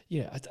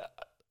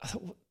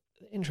thought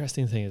the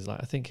interesting thing is, I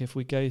think if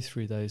we go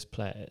through those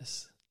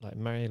players like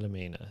Mario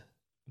Lemina,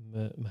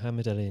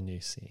 Mohamed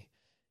Elyounoussi,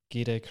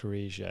 Guido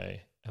Carrillo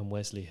and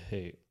Wesley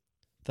Hoot,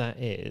 that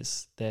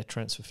is their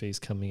transfer fees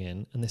coming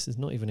in, and this is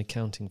not even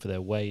accounting for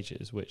their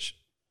wages, which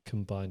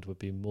combined would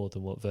be more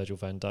than what Virgil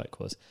van Dijk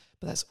was,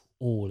 but that's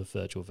all of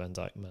Virgil van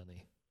Dijk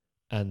money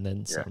and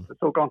then some. It's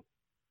all gone.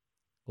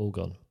 All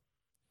gone.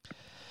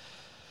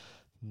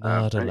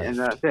 Nada left. And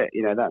that's it.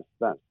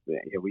 That's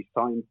it. Yeah, we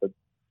signed, let's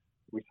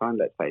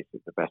face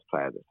it, the best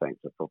player that Saints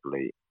are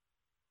probably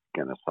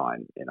going to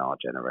sign in our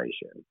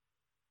generation,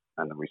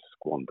 and then we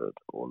squandered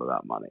all of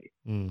that money.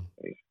 Mm.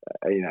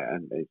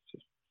 And it's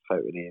just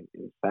totally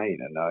insane.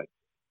 And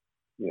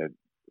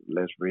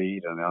Les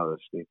Reed and the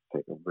others need to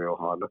take a real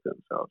hard look at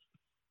themselves.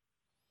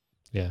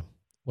 Yeah,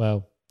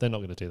 well, they're not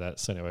going to do that.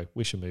 So anyway,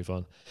 we should move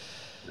on.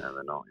 No,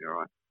 they're not. You're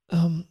right.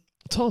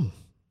 Tom,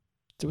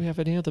 do we have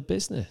any other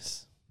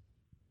business?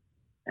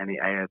 Any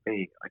AOB?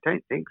 I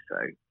don't think so.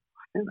 I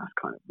think that's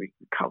we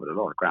covered a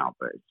lot of ground,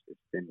 but it's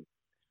been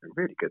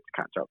really good to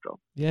catch up, John.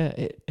 Yeah,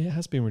 it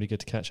has been really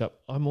good to catch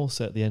up. I'm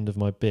also at the end of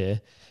my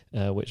beer,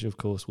 which of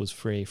course was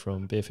free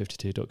from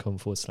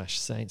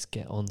beer52.com/Saints.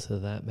 Get onto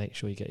that. Make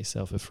sure you get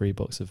yourself a free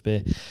box of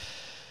beer.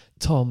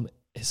 Tom,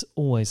 it's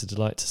always a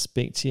delight to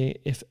speak to you.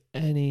 If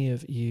any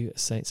of you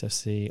Saints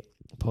FC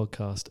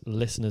podcast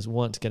listeners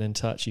want to get in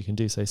touch, you can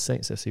do so,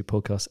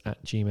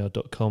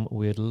 saintsfcpodcast@gmail.com.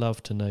 We'd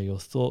love to know your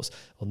thoughts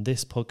on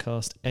this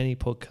podcast, any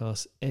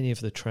of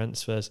the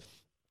transfers,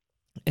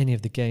 any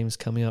of the games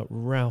coming up,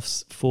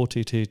 Ralph's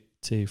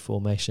 4-2-2-2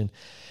 formation.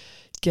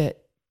 Get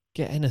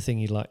anything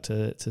you'd like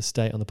to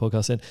state on the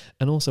podcast.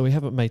 And also, we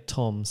haven't made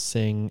Tom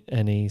sing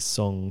any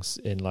songs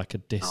in like a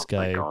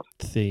disco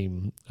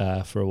theme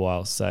for a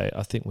while. So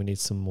I think we need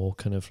some more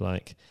kind of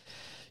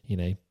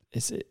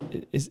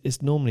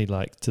it's normally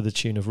like to the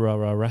tune of Ra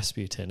Ra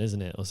Rasputin,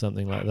 isn't it? Or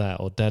something like that,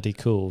 or Daddy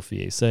Cool for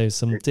you. So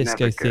some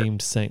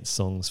disco-themed Saints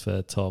songs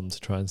for Tom to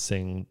try and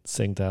sing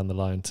down the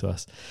line to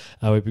us.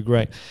 That would be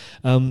great.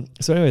 So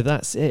anyway,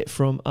 that's it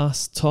from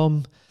us.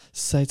 Tom,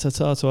 say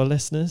ta-ta to our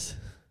listeners.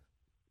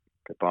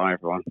 Goodbye,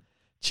 everyone.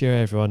 Cheer,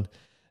 everyone.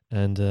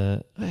 And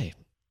hey,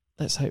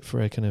 let's hope for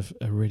a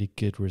really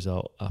good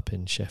result up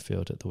in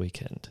Sheffield at the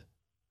weekend.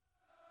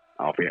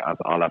 I'll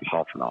have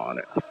half an eye on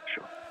it, that's for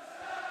sure.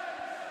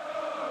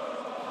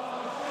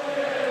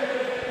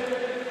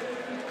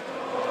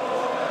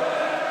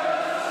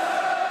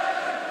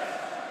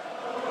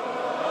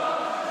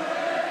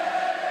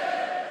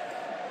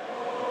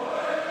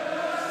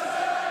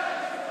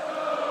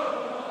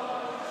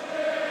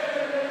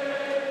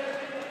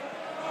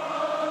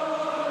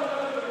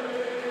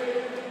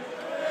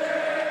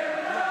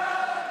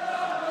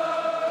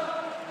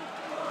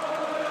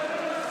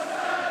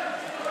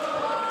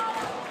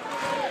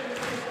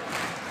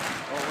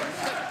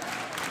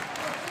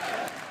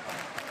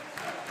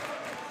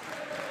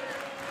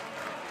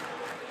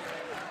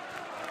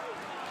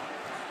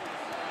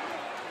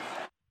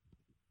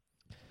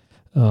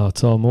 Oh,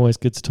 Tom, always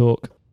good to talk.